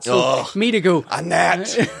see Cats. So Ugh. me to go,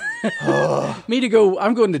 Annette.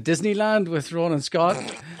 I'm going to Disneyland with Ron and Scott.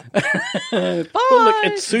 Bye. Well, look,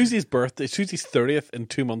 it's Susie's birthday. Susie's 30th in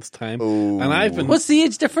 2 months' time, and I've been What's the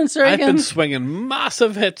age difference there I've again? been swinging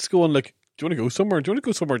massive hits, going like, "Do you want to go somewhere? Do you want to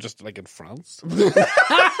go somewhere just like in France?"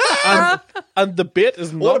 and the bait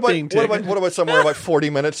is not being taken. What about somewhere about 40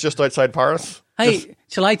 minutes just outside Paris? Hey,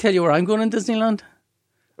 shall I tell you where I'm going in Disneyland?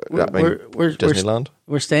 We're Disneyland.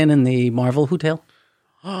 We're staying in the Marvel Hotel.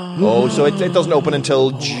 Oh, so it doesn't open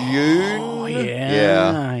until June. Oh,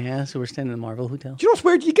 yeah. So we're staying in the Marvel Hotel. Do you know what's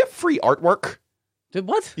weird? You get free artwork.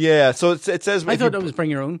 What? Yeah, so it says I thought it was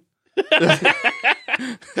bring your own.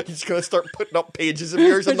 you're just gonna start putting up pages of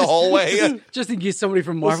yours in the hallway. Just in case somebody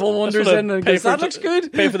from Marvel That's wanders what I in and pay goes, for that it. looks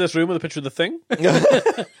good. Pay for this room with a picture of the Thing.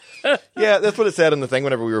 Yeah, that's what it said in the thing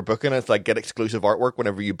whenever we were booking. It's like get exclusive artwork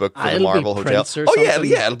whenever you book for the It'll be Marvel Hotel. prints or Oh yeah,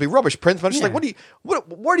 something. it'll be rubbish prints. But I'm just Yeah. like,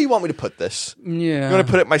 where do you want me to put this? Yeah. You want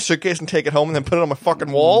to put it in my suitcase and take it home and then put it on my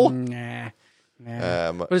fucking wall? Nah.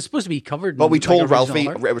 But it's supposed to be covered. But we in, told like, original Ralphie,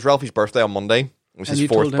 art. it was Ralphie's birthday on Monday. It was And his you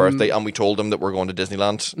fourth told him- birthday, and we told him that we're going to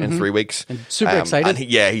Disneyland in 3 weeks. And super excited. And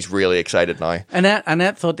he's really excited now.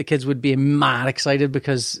 Annette thought the kids would be mad excited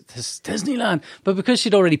because this is Disneyland. But because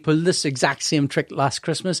she'd already pulled this exact same trick last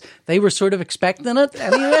Christmas, they were sort of expecting it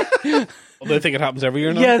anyway. Well, they think it happens every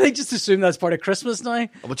year now. Yeah, they just assume that's part of Christmas now.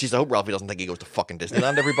 But geez, I hope Ralphie doesn't think he goes to fucking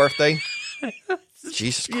Disneyland every birthday.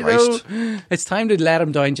 Jesus You Christ. know, it's time to let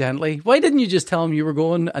him down gently. Why didn't you just tell him you were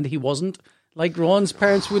going and he wasn't? Like Ron's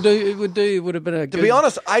parents would do. It would have been a good... To be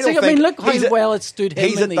honest, I don't I think... mean, look how he's at- well it stood him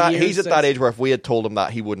He's in at the that. years He's at that since. age where if we had told him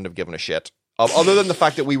that, he wouldn't have given a shit. Other than the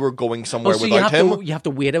fact that we were going somewhere So you without have him. to you have to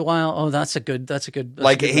wait a while. Oh, that's a good. That's a good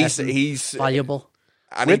Like lesson. he's valuable.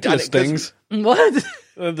 and Wait till and it stings. What?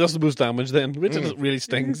 That's the most damage then. Wait till it really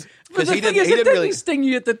stings. But the he thing didn't- is, he it didn't didn't really- sting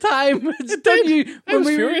you at the time. It stung you I when was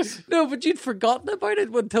we furious. were. No, but you'd forgotten about it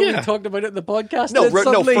until we Yeah. talked about it in the podcast. No, and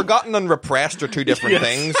suddenly- forgotten and repressed are two different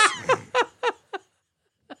things.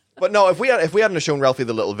 But no, if we hadn't have shown Ralphie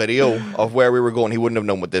the little video of where we were going, he wouldn't have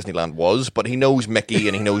known what Disneyland was. But he knows Mickey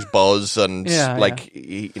and he knows Buzz and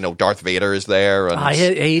Darth Vader is there and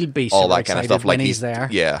he'll be all super that kind of excited stuff. when Like he's there.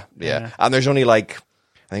 Yeah. And there's only I think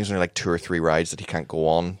there's only 2 or 3 rides that he can't go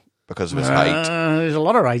on because of his height. There's a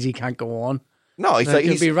lot of rides he can't go on. No, he's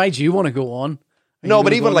There'll be rides you want to go on. Are no, you but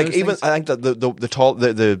gonna even go on those things? I think that the tall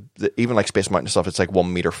the even like Space Mountain stuff, it's like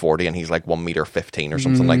 1.40 m and he's like 1.15 m or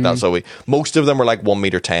something like that. So most of them are like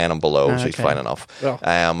 1.10 m and below, so he's Okay. fine enough.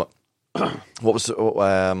 Yeah. What was I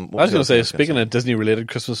was going to say, speaking of Disney-related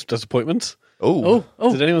Christmas disappointments, oh,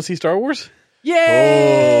 did anyone see Star Wars?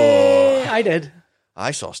 Yay! I did.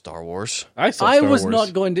 I saw Star Wars. I saw I Star was Wars.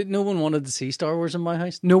 not going to. No one wanted to see Star Wars in my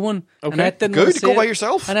house. No one. Okay. Annette didn't Good, want to see go it. by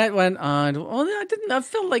yourself. And I went, I didn't. I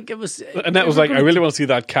felt like it was. And that was like, I really want to see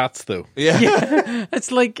that Cats, though. Yeah. It's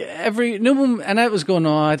like no one. And I was going,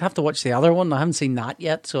 I'd have to watch the other one. I haven't seen that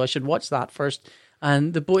yet, so I should watch that first.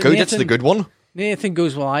 And the boy, Good, that's the good one. Nathan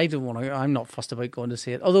goes, well, I don't want to. I'm not fussed about going to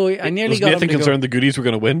see it. Although I nearly Was got Nathan him to concerned the goodies were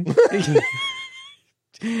going to win? go.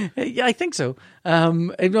 Yeah, I think so.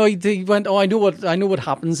 He went, I know what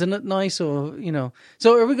happens in it now. So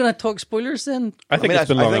So are we going to talk spoilers then? I think mean, it's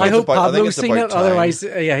been I long think I enough. it's hope about- I think Pablo's it's seen about it. time. Otherwise,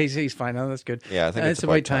 he's fine. Oh, that's good. Yeah, I think it's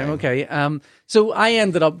about about time. Okay. So I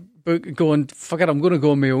ended up going, fuck it, I'm going to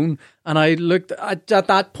go on my own. And I looked at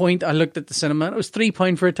that point. I looked at the cinema. And it was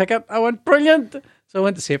 £3 for a ticket. I went, brilliant. So I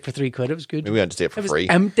went to see it for £3. It was good. We went to see it for It was free.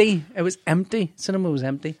 empty. It was empty. Cinema was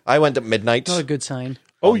empty. I went at midnight Not a good sign.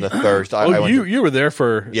 on the Thursday. I Oh, went you were there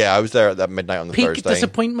for... Yeah, I was there at that midnight on the Peak Thursday.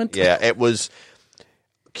 disappointment. Yeah, it was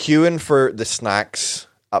queuing for the snacks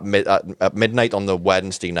at midnight on the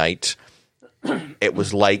Wednesday night, it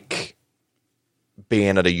was like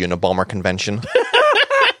being at a Unabomber convention.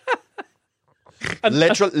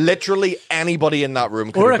 Literally anybody in that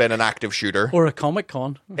room could have been an active shooter. Or a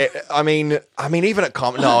Comic-Con. I mean, even at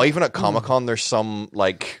Comic-Con, there's some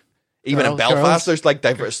like, even in Belfast, girls. there's like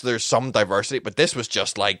there's some diversity, but this was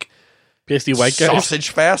just like Pasty white guys. sausage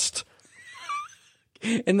fest.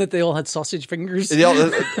 In that they all had sausage fingers.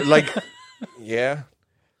 Like, yeah.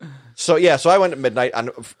 So I went at midnight, and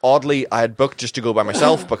oddly, I had booked just to go by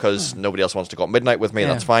myself because nobody else wants to go at midnight with me. Yeah.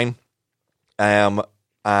 That's fine.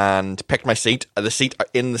 And picked my seat. The seat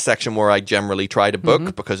in the section where I generally try to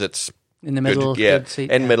book because it's In the middle, good seat.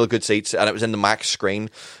 middle, good seats, and it was in the max screen.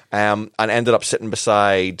 And ended up sitting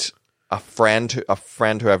beside a friend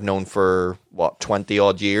who I've known for 20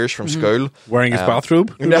 odd years from school, Wearing his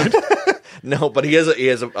bathrobe. No, but he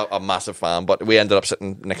is a massive fan. But we ended up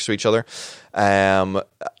sitting next to each other. There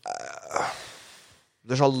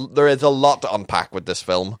is a lot to unpack with this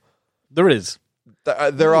film. There is.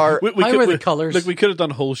 There are. How were the colours? Like, we could have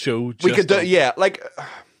done a whole show. We could do, like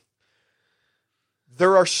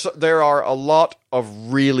there are a lot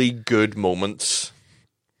of really good moments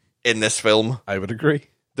in this film. I would agree.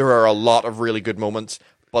 There are a lot of really good moments,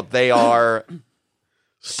 but they are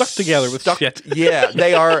Stuck together with shit. Yeah,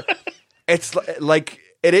 they are. It's like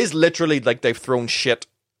it is literally like they've thrown shit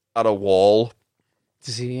at a wall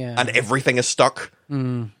To see, and everything is stuck,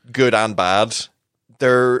 good and bad.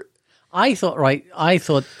 I thought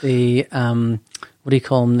the what do you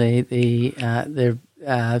call them? The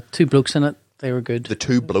two blokes in it. They were good. The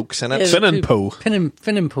two blokes in it. Yeah, Finn and Poe. Finn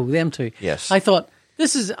and Poe, them two. Yes. I thought,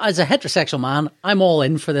 this is, as a heterosexual man, I'm all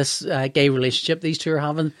in for this gay relationship these two are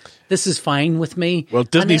having. This is fine with me. Well,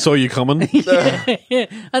 Disney saw you coming. Yeah.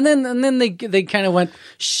 And then they kind of went,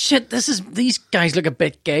 shit, these guys look a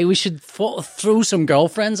bit gay. We should throw some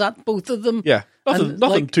girlfriends at both of them. Yeah. Nothing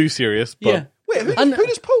like, too serious. But Yeah. Wait, who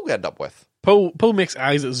does Poe end up with? Poe makes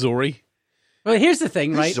eyes at Zori. Well, here's the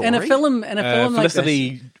thing, right? In a Zori? film like this,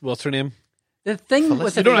 Felicity, what's her name? the thing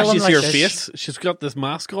with a You don't film actually like see her this, face. She's got this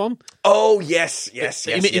mask on. Oh yes.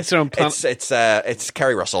 It's around It's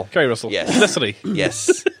Kerry Russell. Kerry Russell. Yes. Felicity.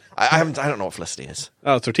 Yes. I don't know what Felicity is.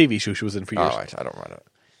 Oh, it's her TV show she was in for years. All right, I don't know.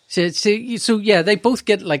 So yeah, they both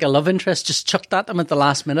get like a love interest just chucked at them at the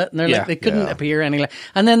last minute, and they're Yeah. like they couldn't appear any.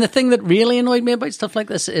 And then the thing that really annoyed me about stuff like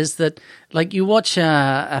this is that like you watch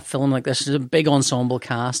a film like this, it's a big ensemble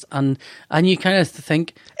cast, and you kind of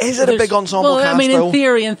think, Is it a there's- big ensemble well, cast, I mean, though?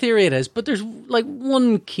 in theory it is, but there's like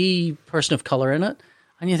one key person of color in it,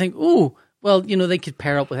 and you think, oh. Well, they could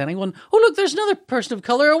pair up with anyone. Oh, look, there's another person of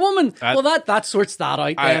color, a woman. Well, that sorts that out.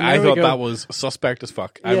 Then. I There we thought go. that was suspect as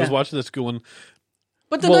fuck. I Yeah. was watching this going,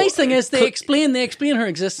 But the Well, nice thing is they explain her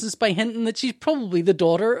existence by hinting that she's probably the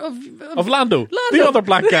daughter of Lando, the other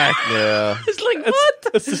black guy. Yeah. It's like, what?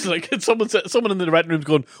 It's just like someone in the writing room's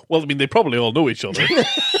going, well, I mean, they probably all know each other.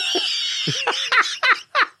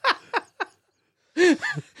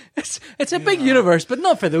 It's a big universe, but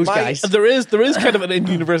not for those guys. There is kind of an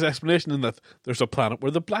in-universe explanation in that there's a planet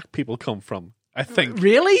where the black people come from. I think.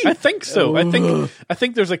 Really? I think so. I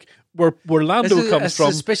think there's like where Lando This is comes as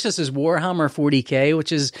from. suspicious as Warhammer 40k,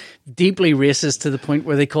 which is deeply racist to the point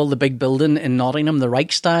where they call the big building in Nottingham the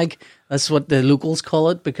Reichstag. That's what the locals call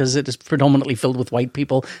it because it is predominantly filled with white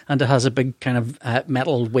people and it has a big kind of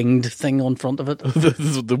metal winged thing on front of it.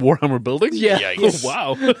 the Warhammer building. Yeah. Oh,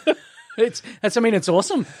 wow. It's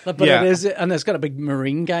awesome, but Yeah. it is, and it's got a big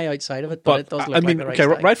marine guy outside of it. But it does look I mean, like the okay,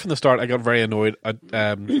 Reichstag. right from the start, I got very annoyed at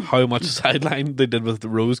how much sideline they did with the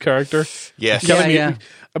Rose character. Yes. Yeah.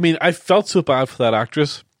 I mean, I felt so bad for that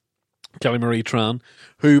actress, Kelly Marie Tran,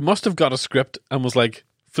 who must have got a script and was like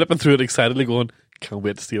flipping through it excitedly, going, "Can't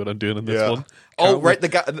wait to see what I'm doing in this one." Oh, Can't right.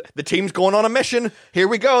 wait. The team's going on a mission. Here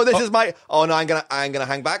we go. This is my. Oh no, I'm gonna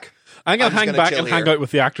hang back. I'm gonna just hang gonna back chill and hang here. out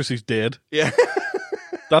with the actress who's dead. Yeah.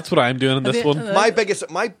 That's what I'm doing in this one.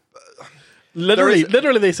 Literally,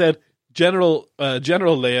 they said General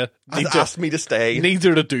Leia asked me to stay. needs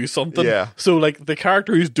her to do something. Yeah. So like the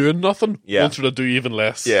character who's doing nothing Yeah. wants her to do even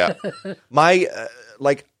less. Yeah. My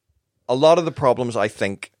like a lot of the problems I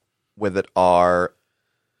think with it are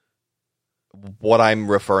what I'm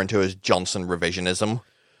referring to as Johnson revisionism.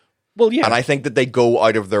 Well, yeah. And I think that they go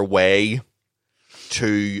out of their way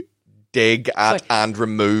to dig at like- and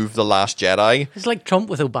remove The Last Jedi. It's like Trump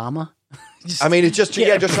with Obama. I mean, it's just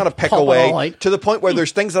just trying to pick pop it all away out. to the point where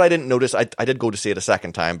there's things that I didn't notice. I did go to see it a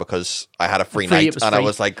second time because I had a free Free, night, it was and I free.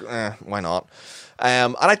 was like, why not?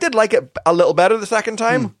 And I did like it a little better the second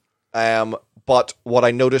Hmm. time. But what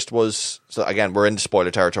I noticed was, so again, we're into spoiler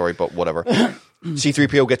territory, but whatever.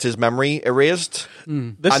 C-3PO gets his memory erased. This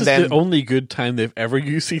And is then- the only good time they've ever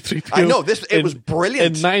used C-3PO. I know, it was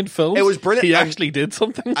brilliant. In 9 films. It was brilliant. He And- actually did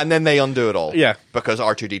something. And then they undo it all. Yeah. Because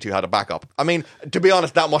R2-D2 had a backup. I mean, to be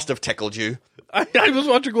honest, that must have tickled you. I was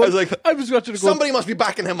watching going, I was like, going, Somebody must be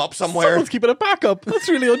backing him up somewhere. someone's keeping a backup. That's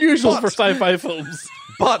really unusual But- for sci-fi films.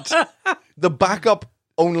 But the backup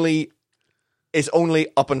is only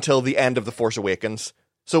up until the end of The Force Awakens.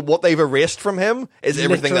 So what they've erased from him is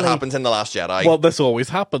everything that Literally. happens in The Last Jedi. Well, this always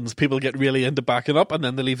happens. People get really into backing up and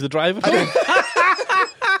then they leave the drive at home.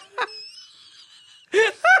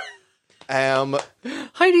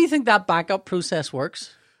 How do you think that backup process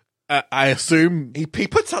works? I assume he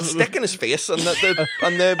puts that stick in his face, and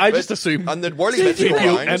the I just assume and the whirly bits go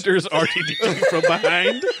C-3PO around. enters R2-D2 from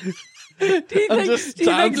behind. Do you just do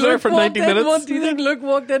you stands think there Luke for 90 walked in minutes? do you think Luke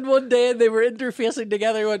walked in one day and they were interfacing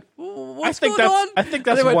together and went, what's going on? I think And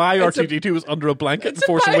that's they went, why "It's a- R2-D2 was under a blanket in it's a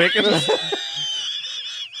Force bag." Awakens.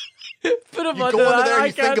 Put him You under go under that, there and I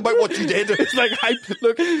you think can't. about what you did. It's like,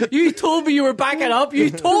 look, You told me you were backing up. You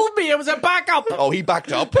told me it was a backup. Oh, he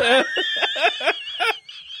backed up.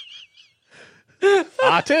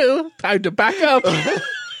 R2, time to back up.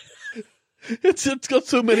 It's got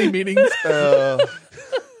so many meanings.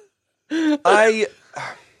 I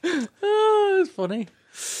Oh, it's funny.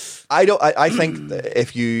 I think that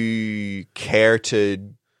if you care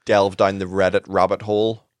to delve down the Reddit rabbit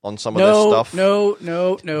hole on some of this stuff,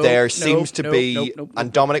 No. there seems to be,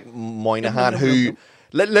 and Dominic Moynihan, who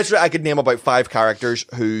literally I could name about 5 characters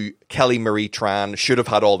who Kelly Marie Tran should have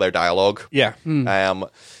had all their dialogue. Yeah.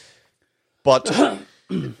 But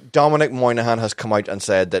Dominic Moynihan has come out and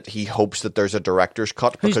said that he hopes that there's a director's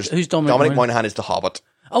cut because who's Dominic Moynihan is the Hobbit.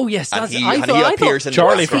 Oh yes, And that's. he, I and thought, he I appears thought, in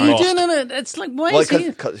Charlie the from What are you Lost. doing in it? It's like, why Well, is he?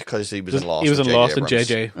 because he was in Lost. He was in with Lost and Abrams.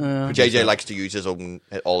 JJ. JJ likes to use his own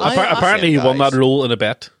all. His Apparently, he won that guys. role in a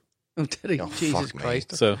bet. Oh, did he? Jesus fuck me.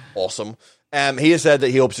 Christ. So Awesome. He has said that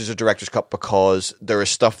he hopes there's a director's cut because there is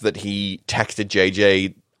stuff that he texted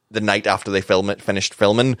JJ the night after they finished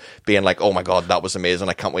filming, being like, "Oh my god, that was amazing!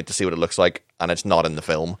 I can't wait to see what it looks like." And it's not in the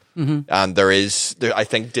film. And I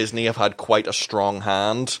think Disney have had quite a strong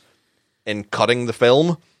hand in cutting the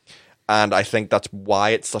film, and I think that's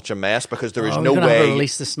why it's such a mess because there is Are we no gonna have to way.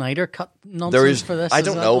 release the Snyder cut nonsense There is. for this. I Is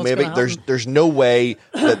don't that know. what's Maybe gonna there's happen? no way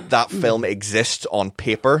that film exists on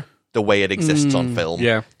paper the way it exists on film.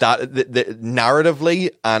 Yeah. That the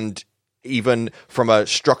narratively and even from a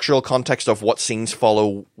structural context of what scenes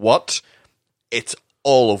follow what, it's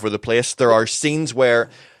all over the place. There are scenes where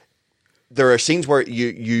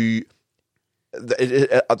you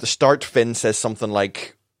at the start Finn says something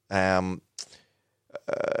like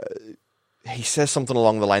he says something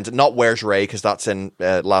along the lines of not "Where's Rey?" because that's in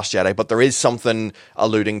Last Jedi, but there is something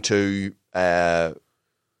alluding to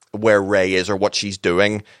where Rey is or what she's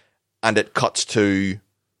doing, and it cuts to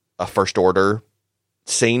a First Order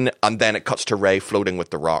scene, and then it cuts to Rey floating with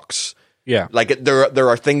the rocks. yeah, Like there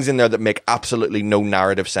are things in there that make absolutely no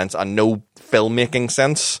narrative sense and no filmmaking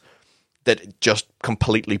sense that just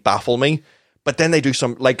completely baffle me. But then they do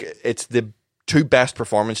some, like, it's the 2 best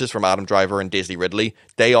performances from Adam Driver and Daisy Ridley.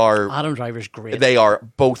 They are Adam Driver's great. they are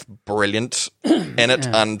both brilliant in it,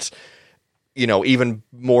 and you know, even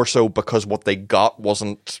more so because what they got is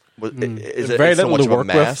Very so little much to of a work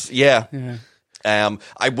mess. with. Yeah.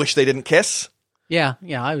 I wish they didn't kiss. yeah,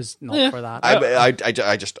 I was not for that.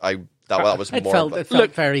 That was it more.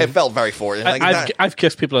 felt very. it felt very forced. Like, I've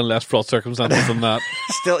kissed people in less fraught circumstances than that.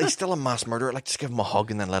 he's still a mass murderer. Like, just give him a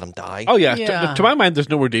hug and then let him die. Oh yeah, Yeah. To my mind, there's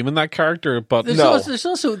no redeeming that character. But There's No.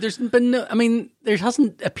 there's been no. I mean, there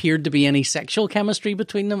hasn't appeared to be any sexual chemistry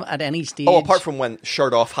between them at any stage. Oh, apart from when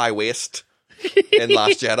shirt off, high waist in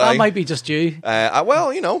Last Jedi. that might be just you.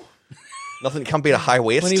 Well, you know, nothing can beat a high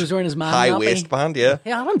waist. When he was wearing his man high nappy. waistband, yeah.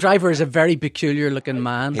 Yeah, Adam Driver is a very peculiar looking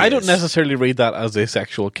man. I don't Yes. necessarily read that as a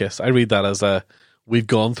sexual kiss. I read that as a we've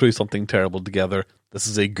gone through something terrible together. This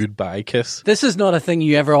is a goodbye kiss. This is not a thing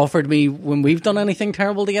you ever offered me when we've done anything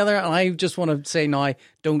terrible together, and I just want to say now,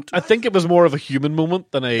 don't. I think it was more of a human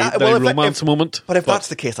moment than a Well, if- romance moment. But if that's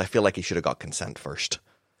the case, I feel like he should have got consent first.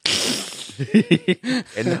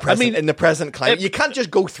 In the present climate, you can't just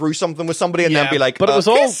go through something with somebody and then be like, but it was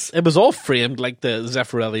kiss. all framed like the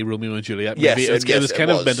Zeffirelli Romeo and Juliet movie. Yes, it was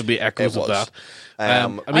kind of was. meant to be echoes It of was.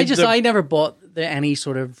 that. I never bought any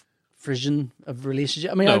sort of frisson of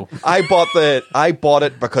relationship. I mean, No. I bought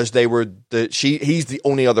it because he's the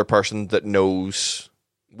only other person that knows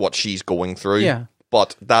what she's going through. Yeah.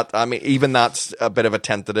 But even that's a bit of a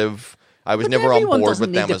tentative. I was But never on everyone board doesn't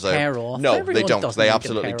with them need as to pair off. No, Everyone they don't. doesn't They need to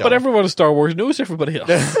absolutely pair don't. But everyone in Star Wars knows everybody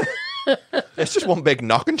else. It's just one big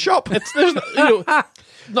knocking shop.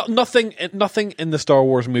 Nothing in the Star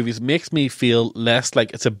Wars movies makes me feel less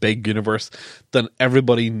like it's a big universe than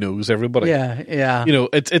everybody knows everybody. Yeah.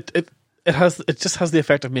 It just has the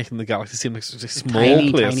effect of making the galaxy seem like such a small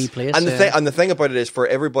Tiny place. And the thing about it is, for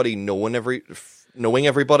everybody knowing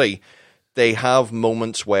everybody, they have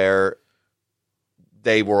moments where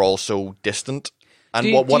they were also distant.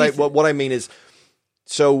 And what I mean is,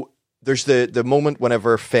 so there's the moment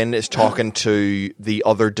whenever Finn is talking to the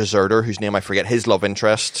other deserter, whose name I forget, his love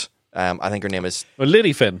interest. I think her name is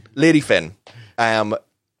Lady Finn. Lady Finn.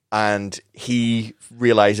 And he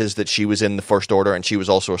realizes that she was in the First Order and she was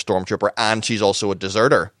also a stormtrooper and she's also a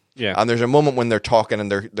deserter. Yeah. And there's a moment when they're talking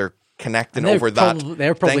and they're connecting over that.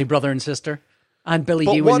 They're probably thing. brother and sister. And Billy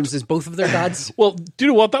But D. what- Williams is both of their dads. Well, do you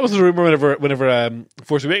know what? That was the rumor whenever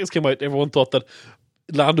Force Awakens came out. Everyone thought that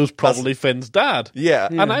Lando's probably Finn's dad. Yeah.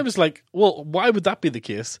 And I was like, well, why would that be the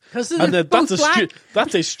case? 'Cause they're And then both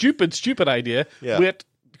that's a stupid idea. Yeah. Wait,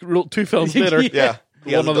 2 films later, Yeah.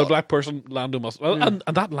 He has one a other dog. black person, Lando must. Well, and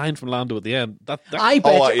that line from Lando at the end. I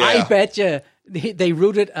bet Oh, you, yeah. I bet you they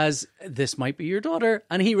wrote it as, this might be your daughter.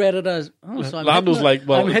 And he read it as, so I'm Lando's hitting, like,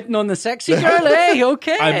 well, I'm hitting on the sexy girl, hey,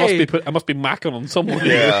 okay. I must be macking on someone.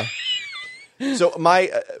 Yeah. So my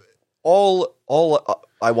all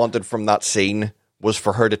I wanted from that scene was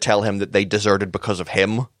for her to tell him that they deserted because of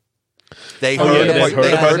him. They heard yeah, about, heard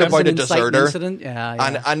they about heard him. about a An inciting deserter. incident.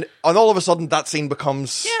 Yeah. And all of a sudden that scene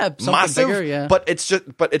becomes something massive, bigger, yeah. but it's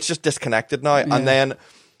just disconnected now. And then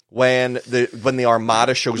when the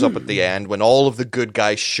Armada shows up at the end, when all of the good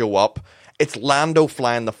guys show up, it's Lando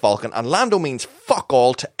flying the Falcon, and Lando means fuck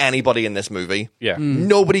all to anybody in this movie. Yeah.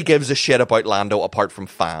 Nobody gives a shit about Lando apart from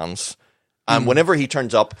fans. And whenever he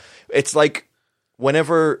turns up, it's like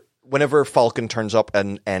whenever Falcon turns up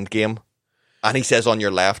in Endgame, and he says on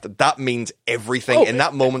your left, that means everything. Oh, in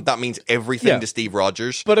that moment, that means everything yeah. to Steve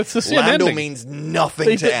Rogers. But it's the same Lando ending. means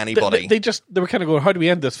nothing to anybody. They were kind of going, how do we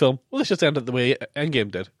end this film? Well, let's just end it the way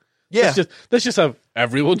Endgame did. Yeah. Let's just have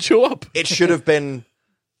everyone show up. It should have been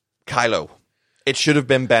Kylo. It should have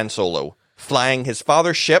been Ben Solo flying his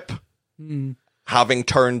father's ship, having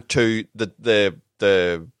turned to the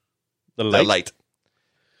light.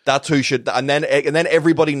 That's who should, and then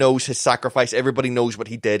everybody knows his sacrifice. Everybody knows what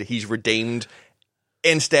he did. He's redeemed.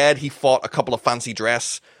 Instead, he fought a couple of fancy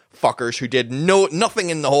dress fuckers who did nothing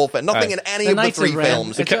in the whole film, nothing in any The of the Knights of 3 Ren.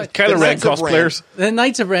 films. The Kylo Ren Knights of cosplayers. The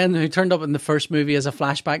Knights of Ren, who turned up in the first movie as a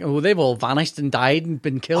flashback, they've all vanished and died and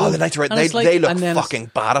been killed. Oh, the Knights of Ren, And it's like- they look and then it's- fucking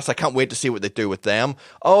badass. I can't wait to see what they do with them.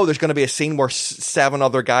 Oh, there's going to be a scene where 7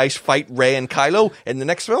 other guys fight Rey and Kylo in the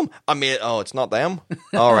next film. I mean, it's not them.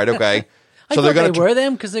 All right, okay. I So thought they're going they were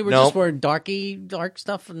them because they were No. just wearing dark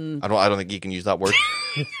stuff. And I don't think you can use that word.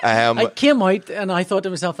 I came out and I thought to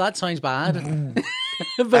myself, that sounds bad.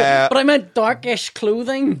 but I meant darkish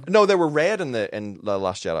clothing. No, they were red in the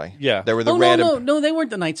Last Jedi. Yeah. They were the Oh red. no, they weren't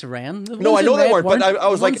the Knights of Ren. The No, ones I know in they red weren't, but I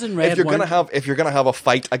was the like, ones in red if you're weren't. gonna have a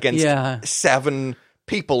fight against Yeah. 7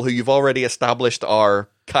 people who you've already established are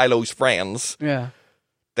Kylo's friends, Yeah.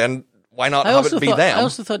 then why not have it be them? I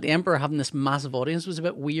also thought the Emperor having this massive audience was a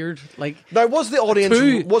bit weird. Like, Now, was the audience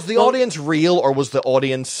Two- audience real, or was the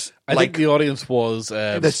audience I think the audience was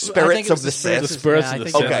the I think spirits it was of the spirits Sith? The spirits yeah, of I the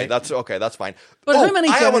think Sith. you're Okay, right. that's fine. But how many?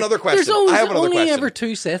 I have another question. There's always I have another only question. ever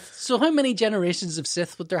 2 Sith. So how many generations of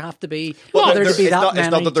Sith would there have to be? Well, for there there- to be it's, that not, it's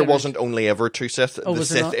not many that there generations? wasn't only ever 2 Sith. Oh, The was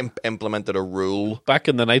there Sith not? implemented a rule back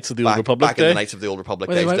in the Knights of the Old Republic back in day. the Knights of the Old Republic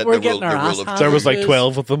Where they days. went, that "We're the getting our rule ass of handed." There was like Yes.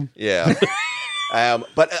 12 of them. Yeah.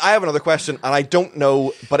 But I have another question, and I don't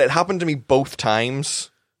know, but it happened to me both times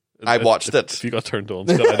I watched If it. you got turned on,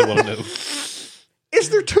 Scott, I don't want to know. Is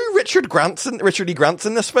there 2 Richard E. Grants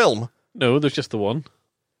in this film? No, there's just the one.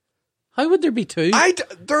 How would there be 2?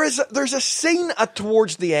 There's a scene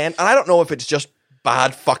towards the end, and I don't know if it's just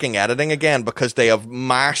bad fucking editing again because they have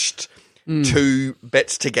mashed 2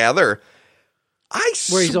 bits together. I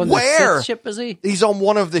Where he's on the swear Sith ship, is he? he's on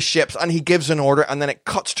one of the ships, and he gives an order, and then it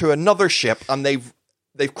cuts to another ship, and they've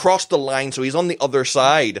crossed the line, so he's on the other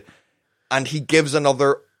side, and he gives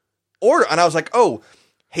another order, and I was like, oh,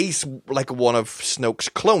 he's like one of Snoke's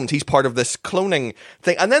clones. He's part of this cloning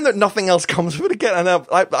thing, and then nothing else comes of it again. And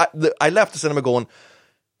I left the cinema going,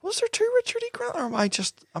 was there 2 Richard E. Grant, or am I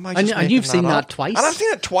just And making you've seen up? that twice? And I've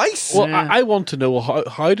seen it twice. Well, Yeah. I want to know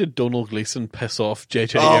how did Donald Gleason piss off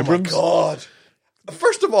J.J. Oh Abrams? my god!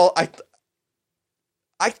 First of all, I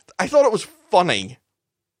thought it was funny.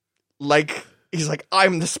 Like he's like,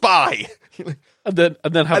 I'm the spy. And then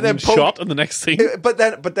have then him shot in the next scene. But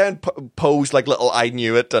then pose like little I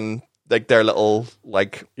knew it and like their little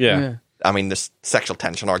like Yeah. I mean this sexual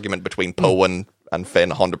tension argument between Poe and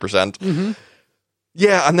Finn 100%.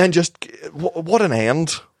 Yeah, and then just what an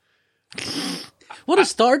end. What a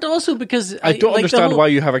start, also, because I don't like, understand why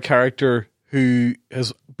you have a character who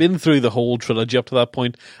has been through the whole trilogy up to that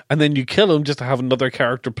point, and then you kill him just to have another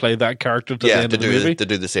character play that character to the end to of the movie. to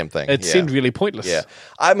do the same thing. It yeah. seemed really pointless. Yeah,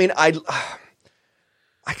 I mean, I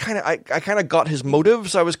kind of got his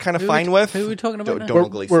motives. I was kind of fine with. who are we talking about now?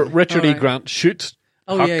 Donald Gleason. Where Richard E. Alright. Grant shoots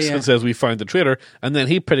Hux and says, "We found the traitor," and then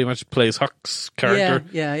he pretty much plays Hux's character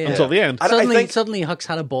Yeah. until the end. I think- Suddenly Hux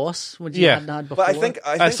had a boss, which he Yeah. hadn't had before. But I think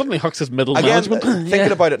Suddenly Hux is middle again, management.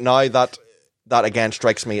 thinking about it now, that again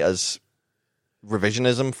strikes me as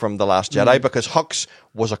revisionism from The Last Jedi, because Hux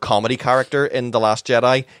was a comedy character in The Last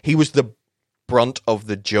Jedi. He was the brunt of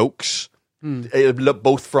the jokes,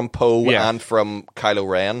 both from Poe and from Kylo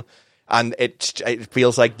Ren. And it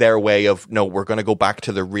feels like their way of, no, we're going to go back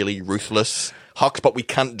to the really ruthless Hux, but we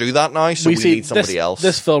can't do that now, so we need somebody else.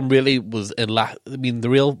 This film really was I mean, the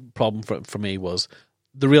real problem for me was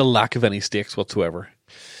the real lack of any stakes whatsoever.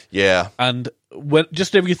 Yeah. And when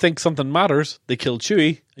just whenever you think something matters, they kill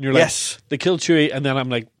Chewie, and you're like, Yes. they kill Chewie, and then I'm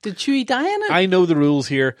like, Did Chewie die in it? I know the rules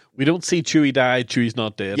here. We don't see Chewie die. Chewie's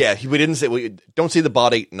not dead. Yeah, we don't see the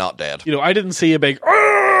body, not dead. You know, I didn't see a big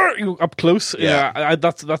 "Arr!" up close. Yeah. Yeah,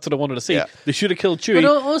 that's what I wanted to see. Yeah. They should have killed Chewie. But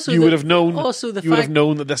also you the- would have known. also the you would have fact-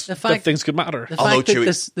 known that the that fact- things could matter. The Although fact that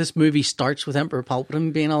Chewie- this movie starts with Emperor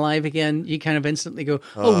Palpatine being alive again, you kind of instantly go,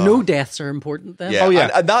 "Oh, no deaths are important then." Yeah. Oh, yeah.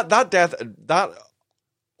 And that death, that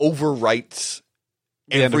overwrites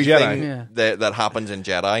The end of everything Jedi. that happens in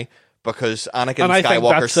Jedi, because Anakin And I think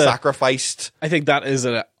Skywalker that's sacrificed. I think that is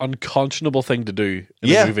an unconscionable thing to do in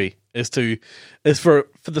Yeah. a movie. Is for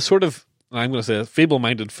the sort of, I'm going to say,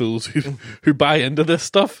 feeble-minded fools who buy into this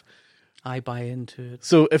stuff. I buy into it.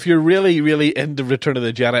 So if you're really, really into Return of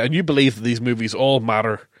the Jedi and you believe that these movies all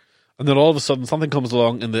matter, and then all of a sudden something comes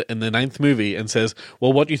along in the ninth movie and says,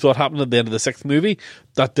 well, what you thought happened at the end of the sixth movie,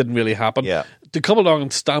 that didn't really happen. Yeah. To come along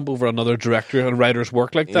and stamp over another director and writer's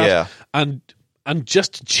work like that, Yeah. and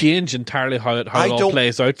just change entirely how it all don't-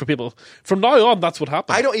 plays out for people. From now on, that's what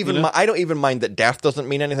happens. I don't even mind that death doesn't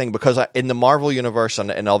mean anything, because in the Marvel universe and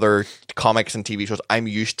in other comics and TV shows, I'm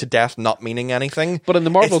used to death not meaning anything. But in the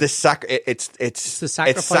Marvel- it's the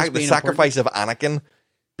sacrifice of Anakin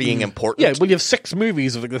being important. Yeah, well, you have 6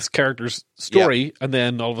 movies of this character's story, and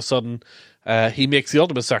then all of a sudden he makes the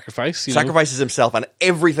ultimate sacrifice. You know? Sacrifices himself and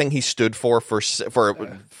everything he stood for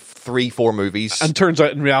 3-4 movies. And turns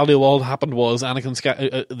out, in reality, all that happened was Anakin,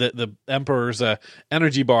 the Emperor's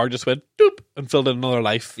energy bar just went doop and filled in another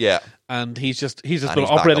life. Yeah. And he's just been he's back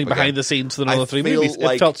operating up behind again. the scenes for I another 3 feel movies.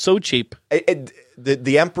 like- It felt so cheap.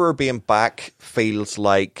 The Emperor being back feels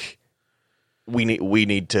like we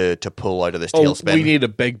need to pull out of this tailspin. We need a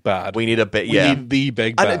big bad. We need a bit. We Yeah. need the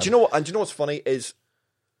big bad. And do you know what? And do you know what's funny is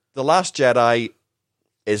The Last Jedi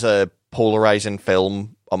is a polarizing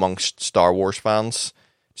film amongst Star Wars fans.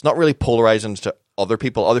 It's not really polarizing to other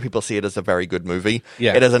people. Other people see it as a very good movie.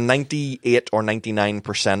 Yeah. It has a 98 or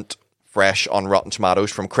 99% fresh on Rotten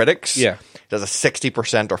Tomatoes from critics. Yeah. It has a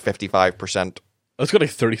 60% or 55%. It's got like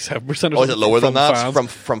 37%. Oh, is it lower than that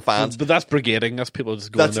fans. from fans? But that's brigading. That's people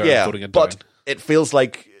just going That's there and voting it but down. it feels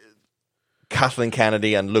like Kathleen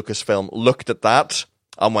Kennedy and Lucasfilm looked at that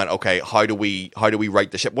and went, "Okay, how do we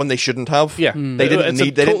right the ship?" When they shouldn't have. Yeah. they didn't It's a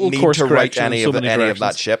need they didn't total need course to write correction in any so of many that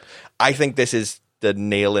directions. ship. I think this is the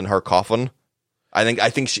nail in her coffin. I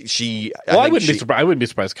think she. Well, I think wouldn't be she- surprised. I wouldn't be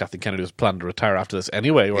surprised if Kathleen Kennedy was planning to retire after this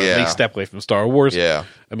anyway, or at Yeah. least step away from Star Wars. Yeah.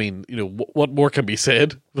 I mean, you know, what more can be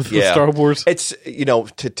said with Yeah. Star Wars? It's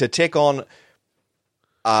to take on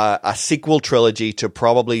a sequel trilogy to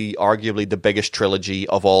probably arguably the biggest trilogy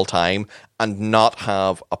of all time and not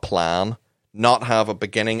have a plan, not have a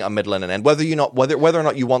beginning, a middle, and an end. Whether or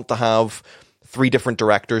not you want to have 3 different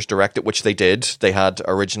directors direct it, which they did. They had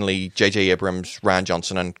originally J.J. Abrams, Rian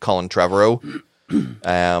Johnson, and Colin Trevorrow.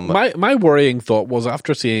 My worrying thought was,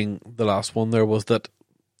 after seeing the last one, there was that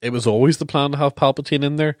it was always the plan to have Palpatine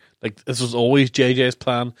in there. Like, this was always JJ's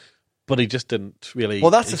plan, but he just didn't really.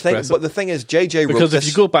 Well, that's the thing. express it. But the thing is, J.J. wrote Because if this,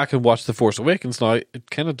 you go back and watch The Force Awakens now, it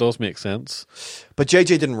kind of does make sense. but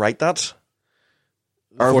J.J. didn't write that.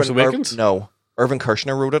 Force Awakens? No, Irvin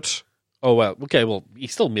Kershner wrote it. Oh well, okay. Well, he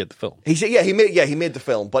still made the film. He made the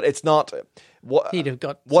film, but it's not what He'd have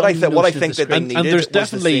got what I some what I notion of think the that they script. needed. And there's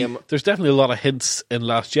was the same- definitely a lot of hints in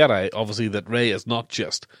Last Jedi, obviously, that Rey is not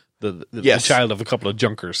just the Yes. child of a couple of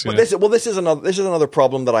junkers. You But know? this is another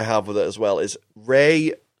problem that I have with it as well. Is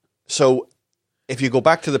Rey? So if you go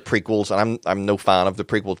back to the prequels, and I'm no fan of the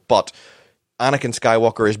prequels, but Anakin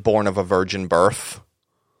Skywalker is born of a virgin birth.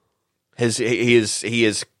 His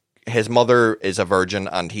mother is a virgin,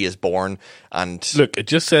 and he is born. And Look, it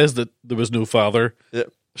just says that there was no father. Yeah.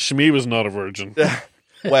 Shmi was not a virgin.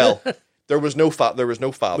 Well, there was no father. There was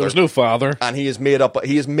no father. And he is made up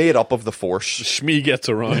of the Force. Shmi gets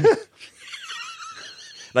around.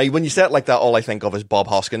 Now, when you say it like that, all I think of is Bob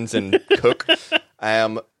Hoskins and Cook.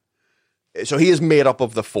 So he is made up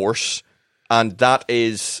of the Force, and that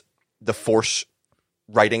is the Force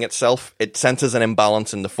writing itself. It senses an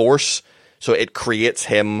imbalance in the Force, so it creates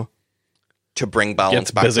him to bring balance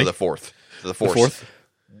Gets back busy. to the Force.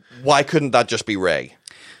 Why couldn't that just be Rey?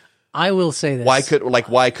 I will say this.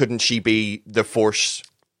 Why couldn't she be the Force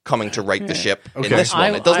coming to right the ship in Okay. this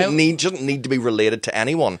one? It doesn't need to be related to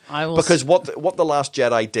anyone. Because what the Last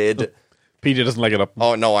Jedi did. PJ doesn't like it up.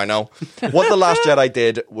 Oh no, I know. What the Last Jedi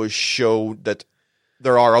did was show that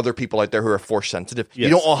there are other people out there who are Force sensitive. Yes. You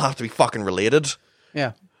don't all have to be fucking related.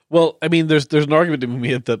 Yeah. Well, I mean, there's an argument to be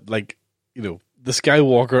made that, like, you know, the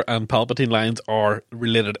Skywalker and Palpatine lines are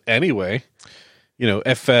related anyway. You know,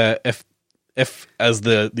 if as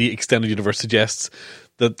the extended universe suggests,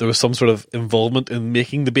 that there was some sort of involvement in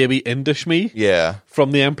making the baby into Shmi Yeah.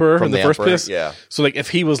 from the Emperor From in the the first Emperor, place. yeah. So, like, if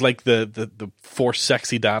he was like the Force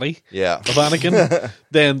sexy daddy Yeah. of Anakin,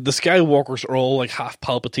 then the Skywalkers are all like half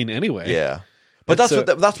Palpatine anyway. Yeah. But It's,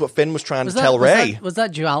 that's what Finn was trying to tell Rey. Was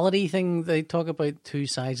that duality thing they talk about, two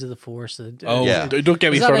sides of the Force? Oh, Yeah. don't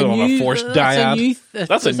get me Is that started a on a Force Force that's a dyad. new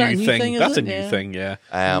That's a is that new thing. is That's a it? new Yeah. thing. Yeah.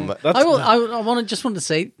 That's, I just want to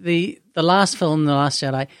say the last film, The Last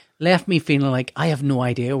Jedi, left me feeling like I have no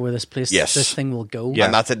idea where this thing will go. Yeah,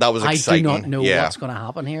 and that's it. That was exciting. I do not know Yeah. what's going to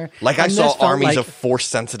happen here. Like, I And saw this felt armies like- of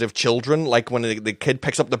Force-sensitive children. Like, when the kid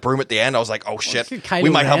picks up the broom at the end, I was like, oh, shit. Kylo We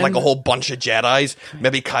might have, like, Ren. a whole bunch of Jedis.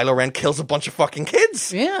 Maybe Kylo Ren kills a bunch of fucking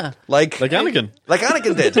kids. Yeah. Like Anakin. Like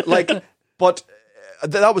Anakin did. But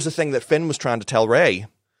that was the thing that Finn was trying to tell Rey.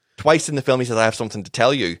 Twice in the film, he says, I have something to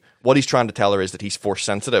tell you. What he's trying to tell her is that he's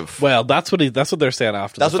Force-sensitive. Well, that's what they're saying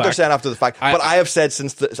after. That's the what they're fact. saying after the fact. I- But I've said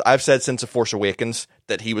since The Force Awakens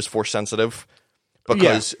that he was Force-sensitive.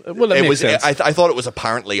 Because Yeah. Well, that it makes was, sense. I thought it was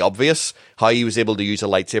apparently obvious how he was able to use a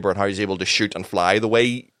lightsaber and how he was able to shoot and fly the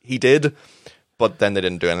way he did. But then they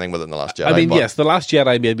didn't do anything with it in The Last Jedi. I mean, but- yes, The Last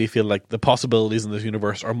Jedi made me feel like the possibilities in this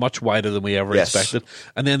universe are much wider than we ever Yes. expected.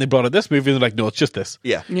 And then they brought out this movie and they're like, no, it's just this.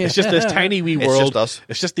 Yeah. It's just this tiny wee It's world. just us.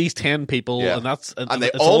 It's just these 10 people Yeah. and that's... And they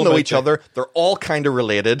it's all know about each the- other. They're all kind of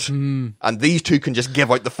related. Hmm. And these two can just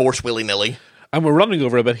give out the Force willy-nilly. And we're running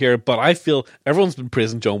over a bit here, but I feel everyone's been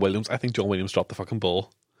praising John Williams. I think John Williams dropped the fucking ball.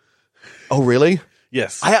 Oh, really?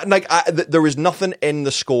 Yes. There was nothing in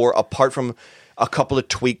the score apart from a couple of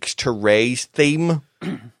tweaks to Rey's theme,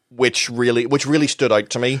 which really stood out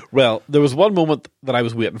to me. Well, there was one moment that I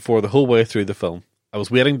was waiting for the whole way through the film. I was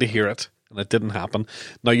waiting to hear it, and it didn't happen.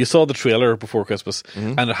 Now, you saw the trailer before Christmas,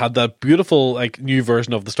 Mm-hmm. and it had that beautiful, like, new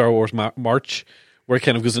version of the Star Wars March, where it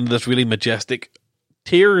kind of goes into this really majestic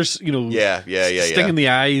tears, you know, sting in the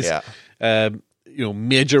eyes,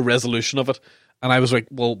 major resolution of it. And I was like,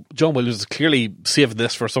 well, John Williams has clearly saved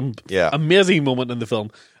this for some amazing moment in the film.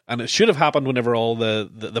 And it should have happened whenever all the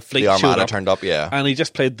fleet The showed Armada up. turned up, yeah. And he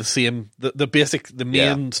just played the same, the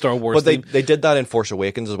main Star Wars But theme. they did that in Force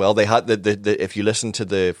Awakens as well. They had the if you listen to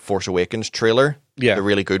the Force Awakens trailer, the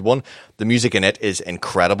really good one, the music in it is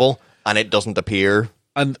incredible, and it doesn't appear.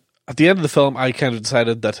 And at the end of the film, I kind of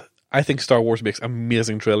decided that I think Star Wars makes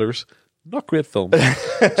amazing trailers, not great films. Do you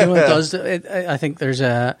know what it does? I think there's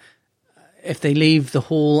if they leave the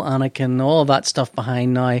whole Anakin, all of that stuff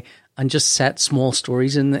behind now, and just set small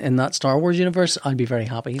stories in that Star Wars universe, I'd be very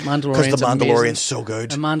happy. Because Mandalorian's the Mandalorian's amazing. so good.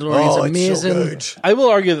 The Mandalorian's amazing. It's so good. I will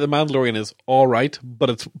argue that The Mandalorian is all right, but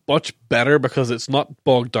it's much better because it's not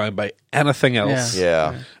bogged down by anything else.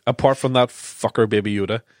 Yeah. Apart from that fucker Baby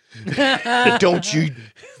Yoda. Don't you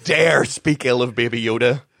dare speak ill of Baby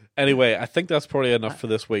Yoda. Anyway, I think that's probably enough for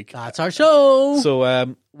this week. That's our show.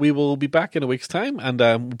 So we will be back in a week's time, and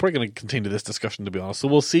we're probably going to continue this discussion, to be honest. So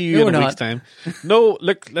we'll see you No, in a we're week's not. time. No,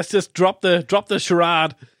 look, let's just drop the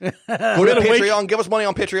charade. Go to Wait a week. Patreon. Give us money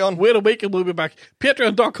on Patreon. Wait a week and we'll be back.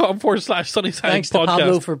 Patreon.com/Sunnyside Thanks to Podcast.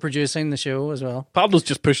 Pablo for producing the show as well. Pablo's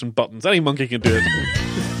just pushing buttons. Any monkey can do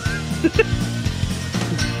it.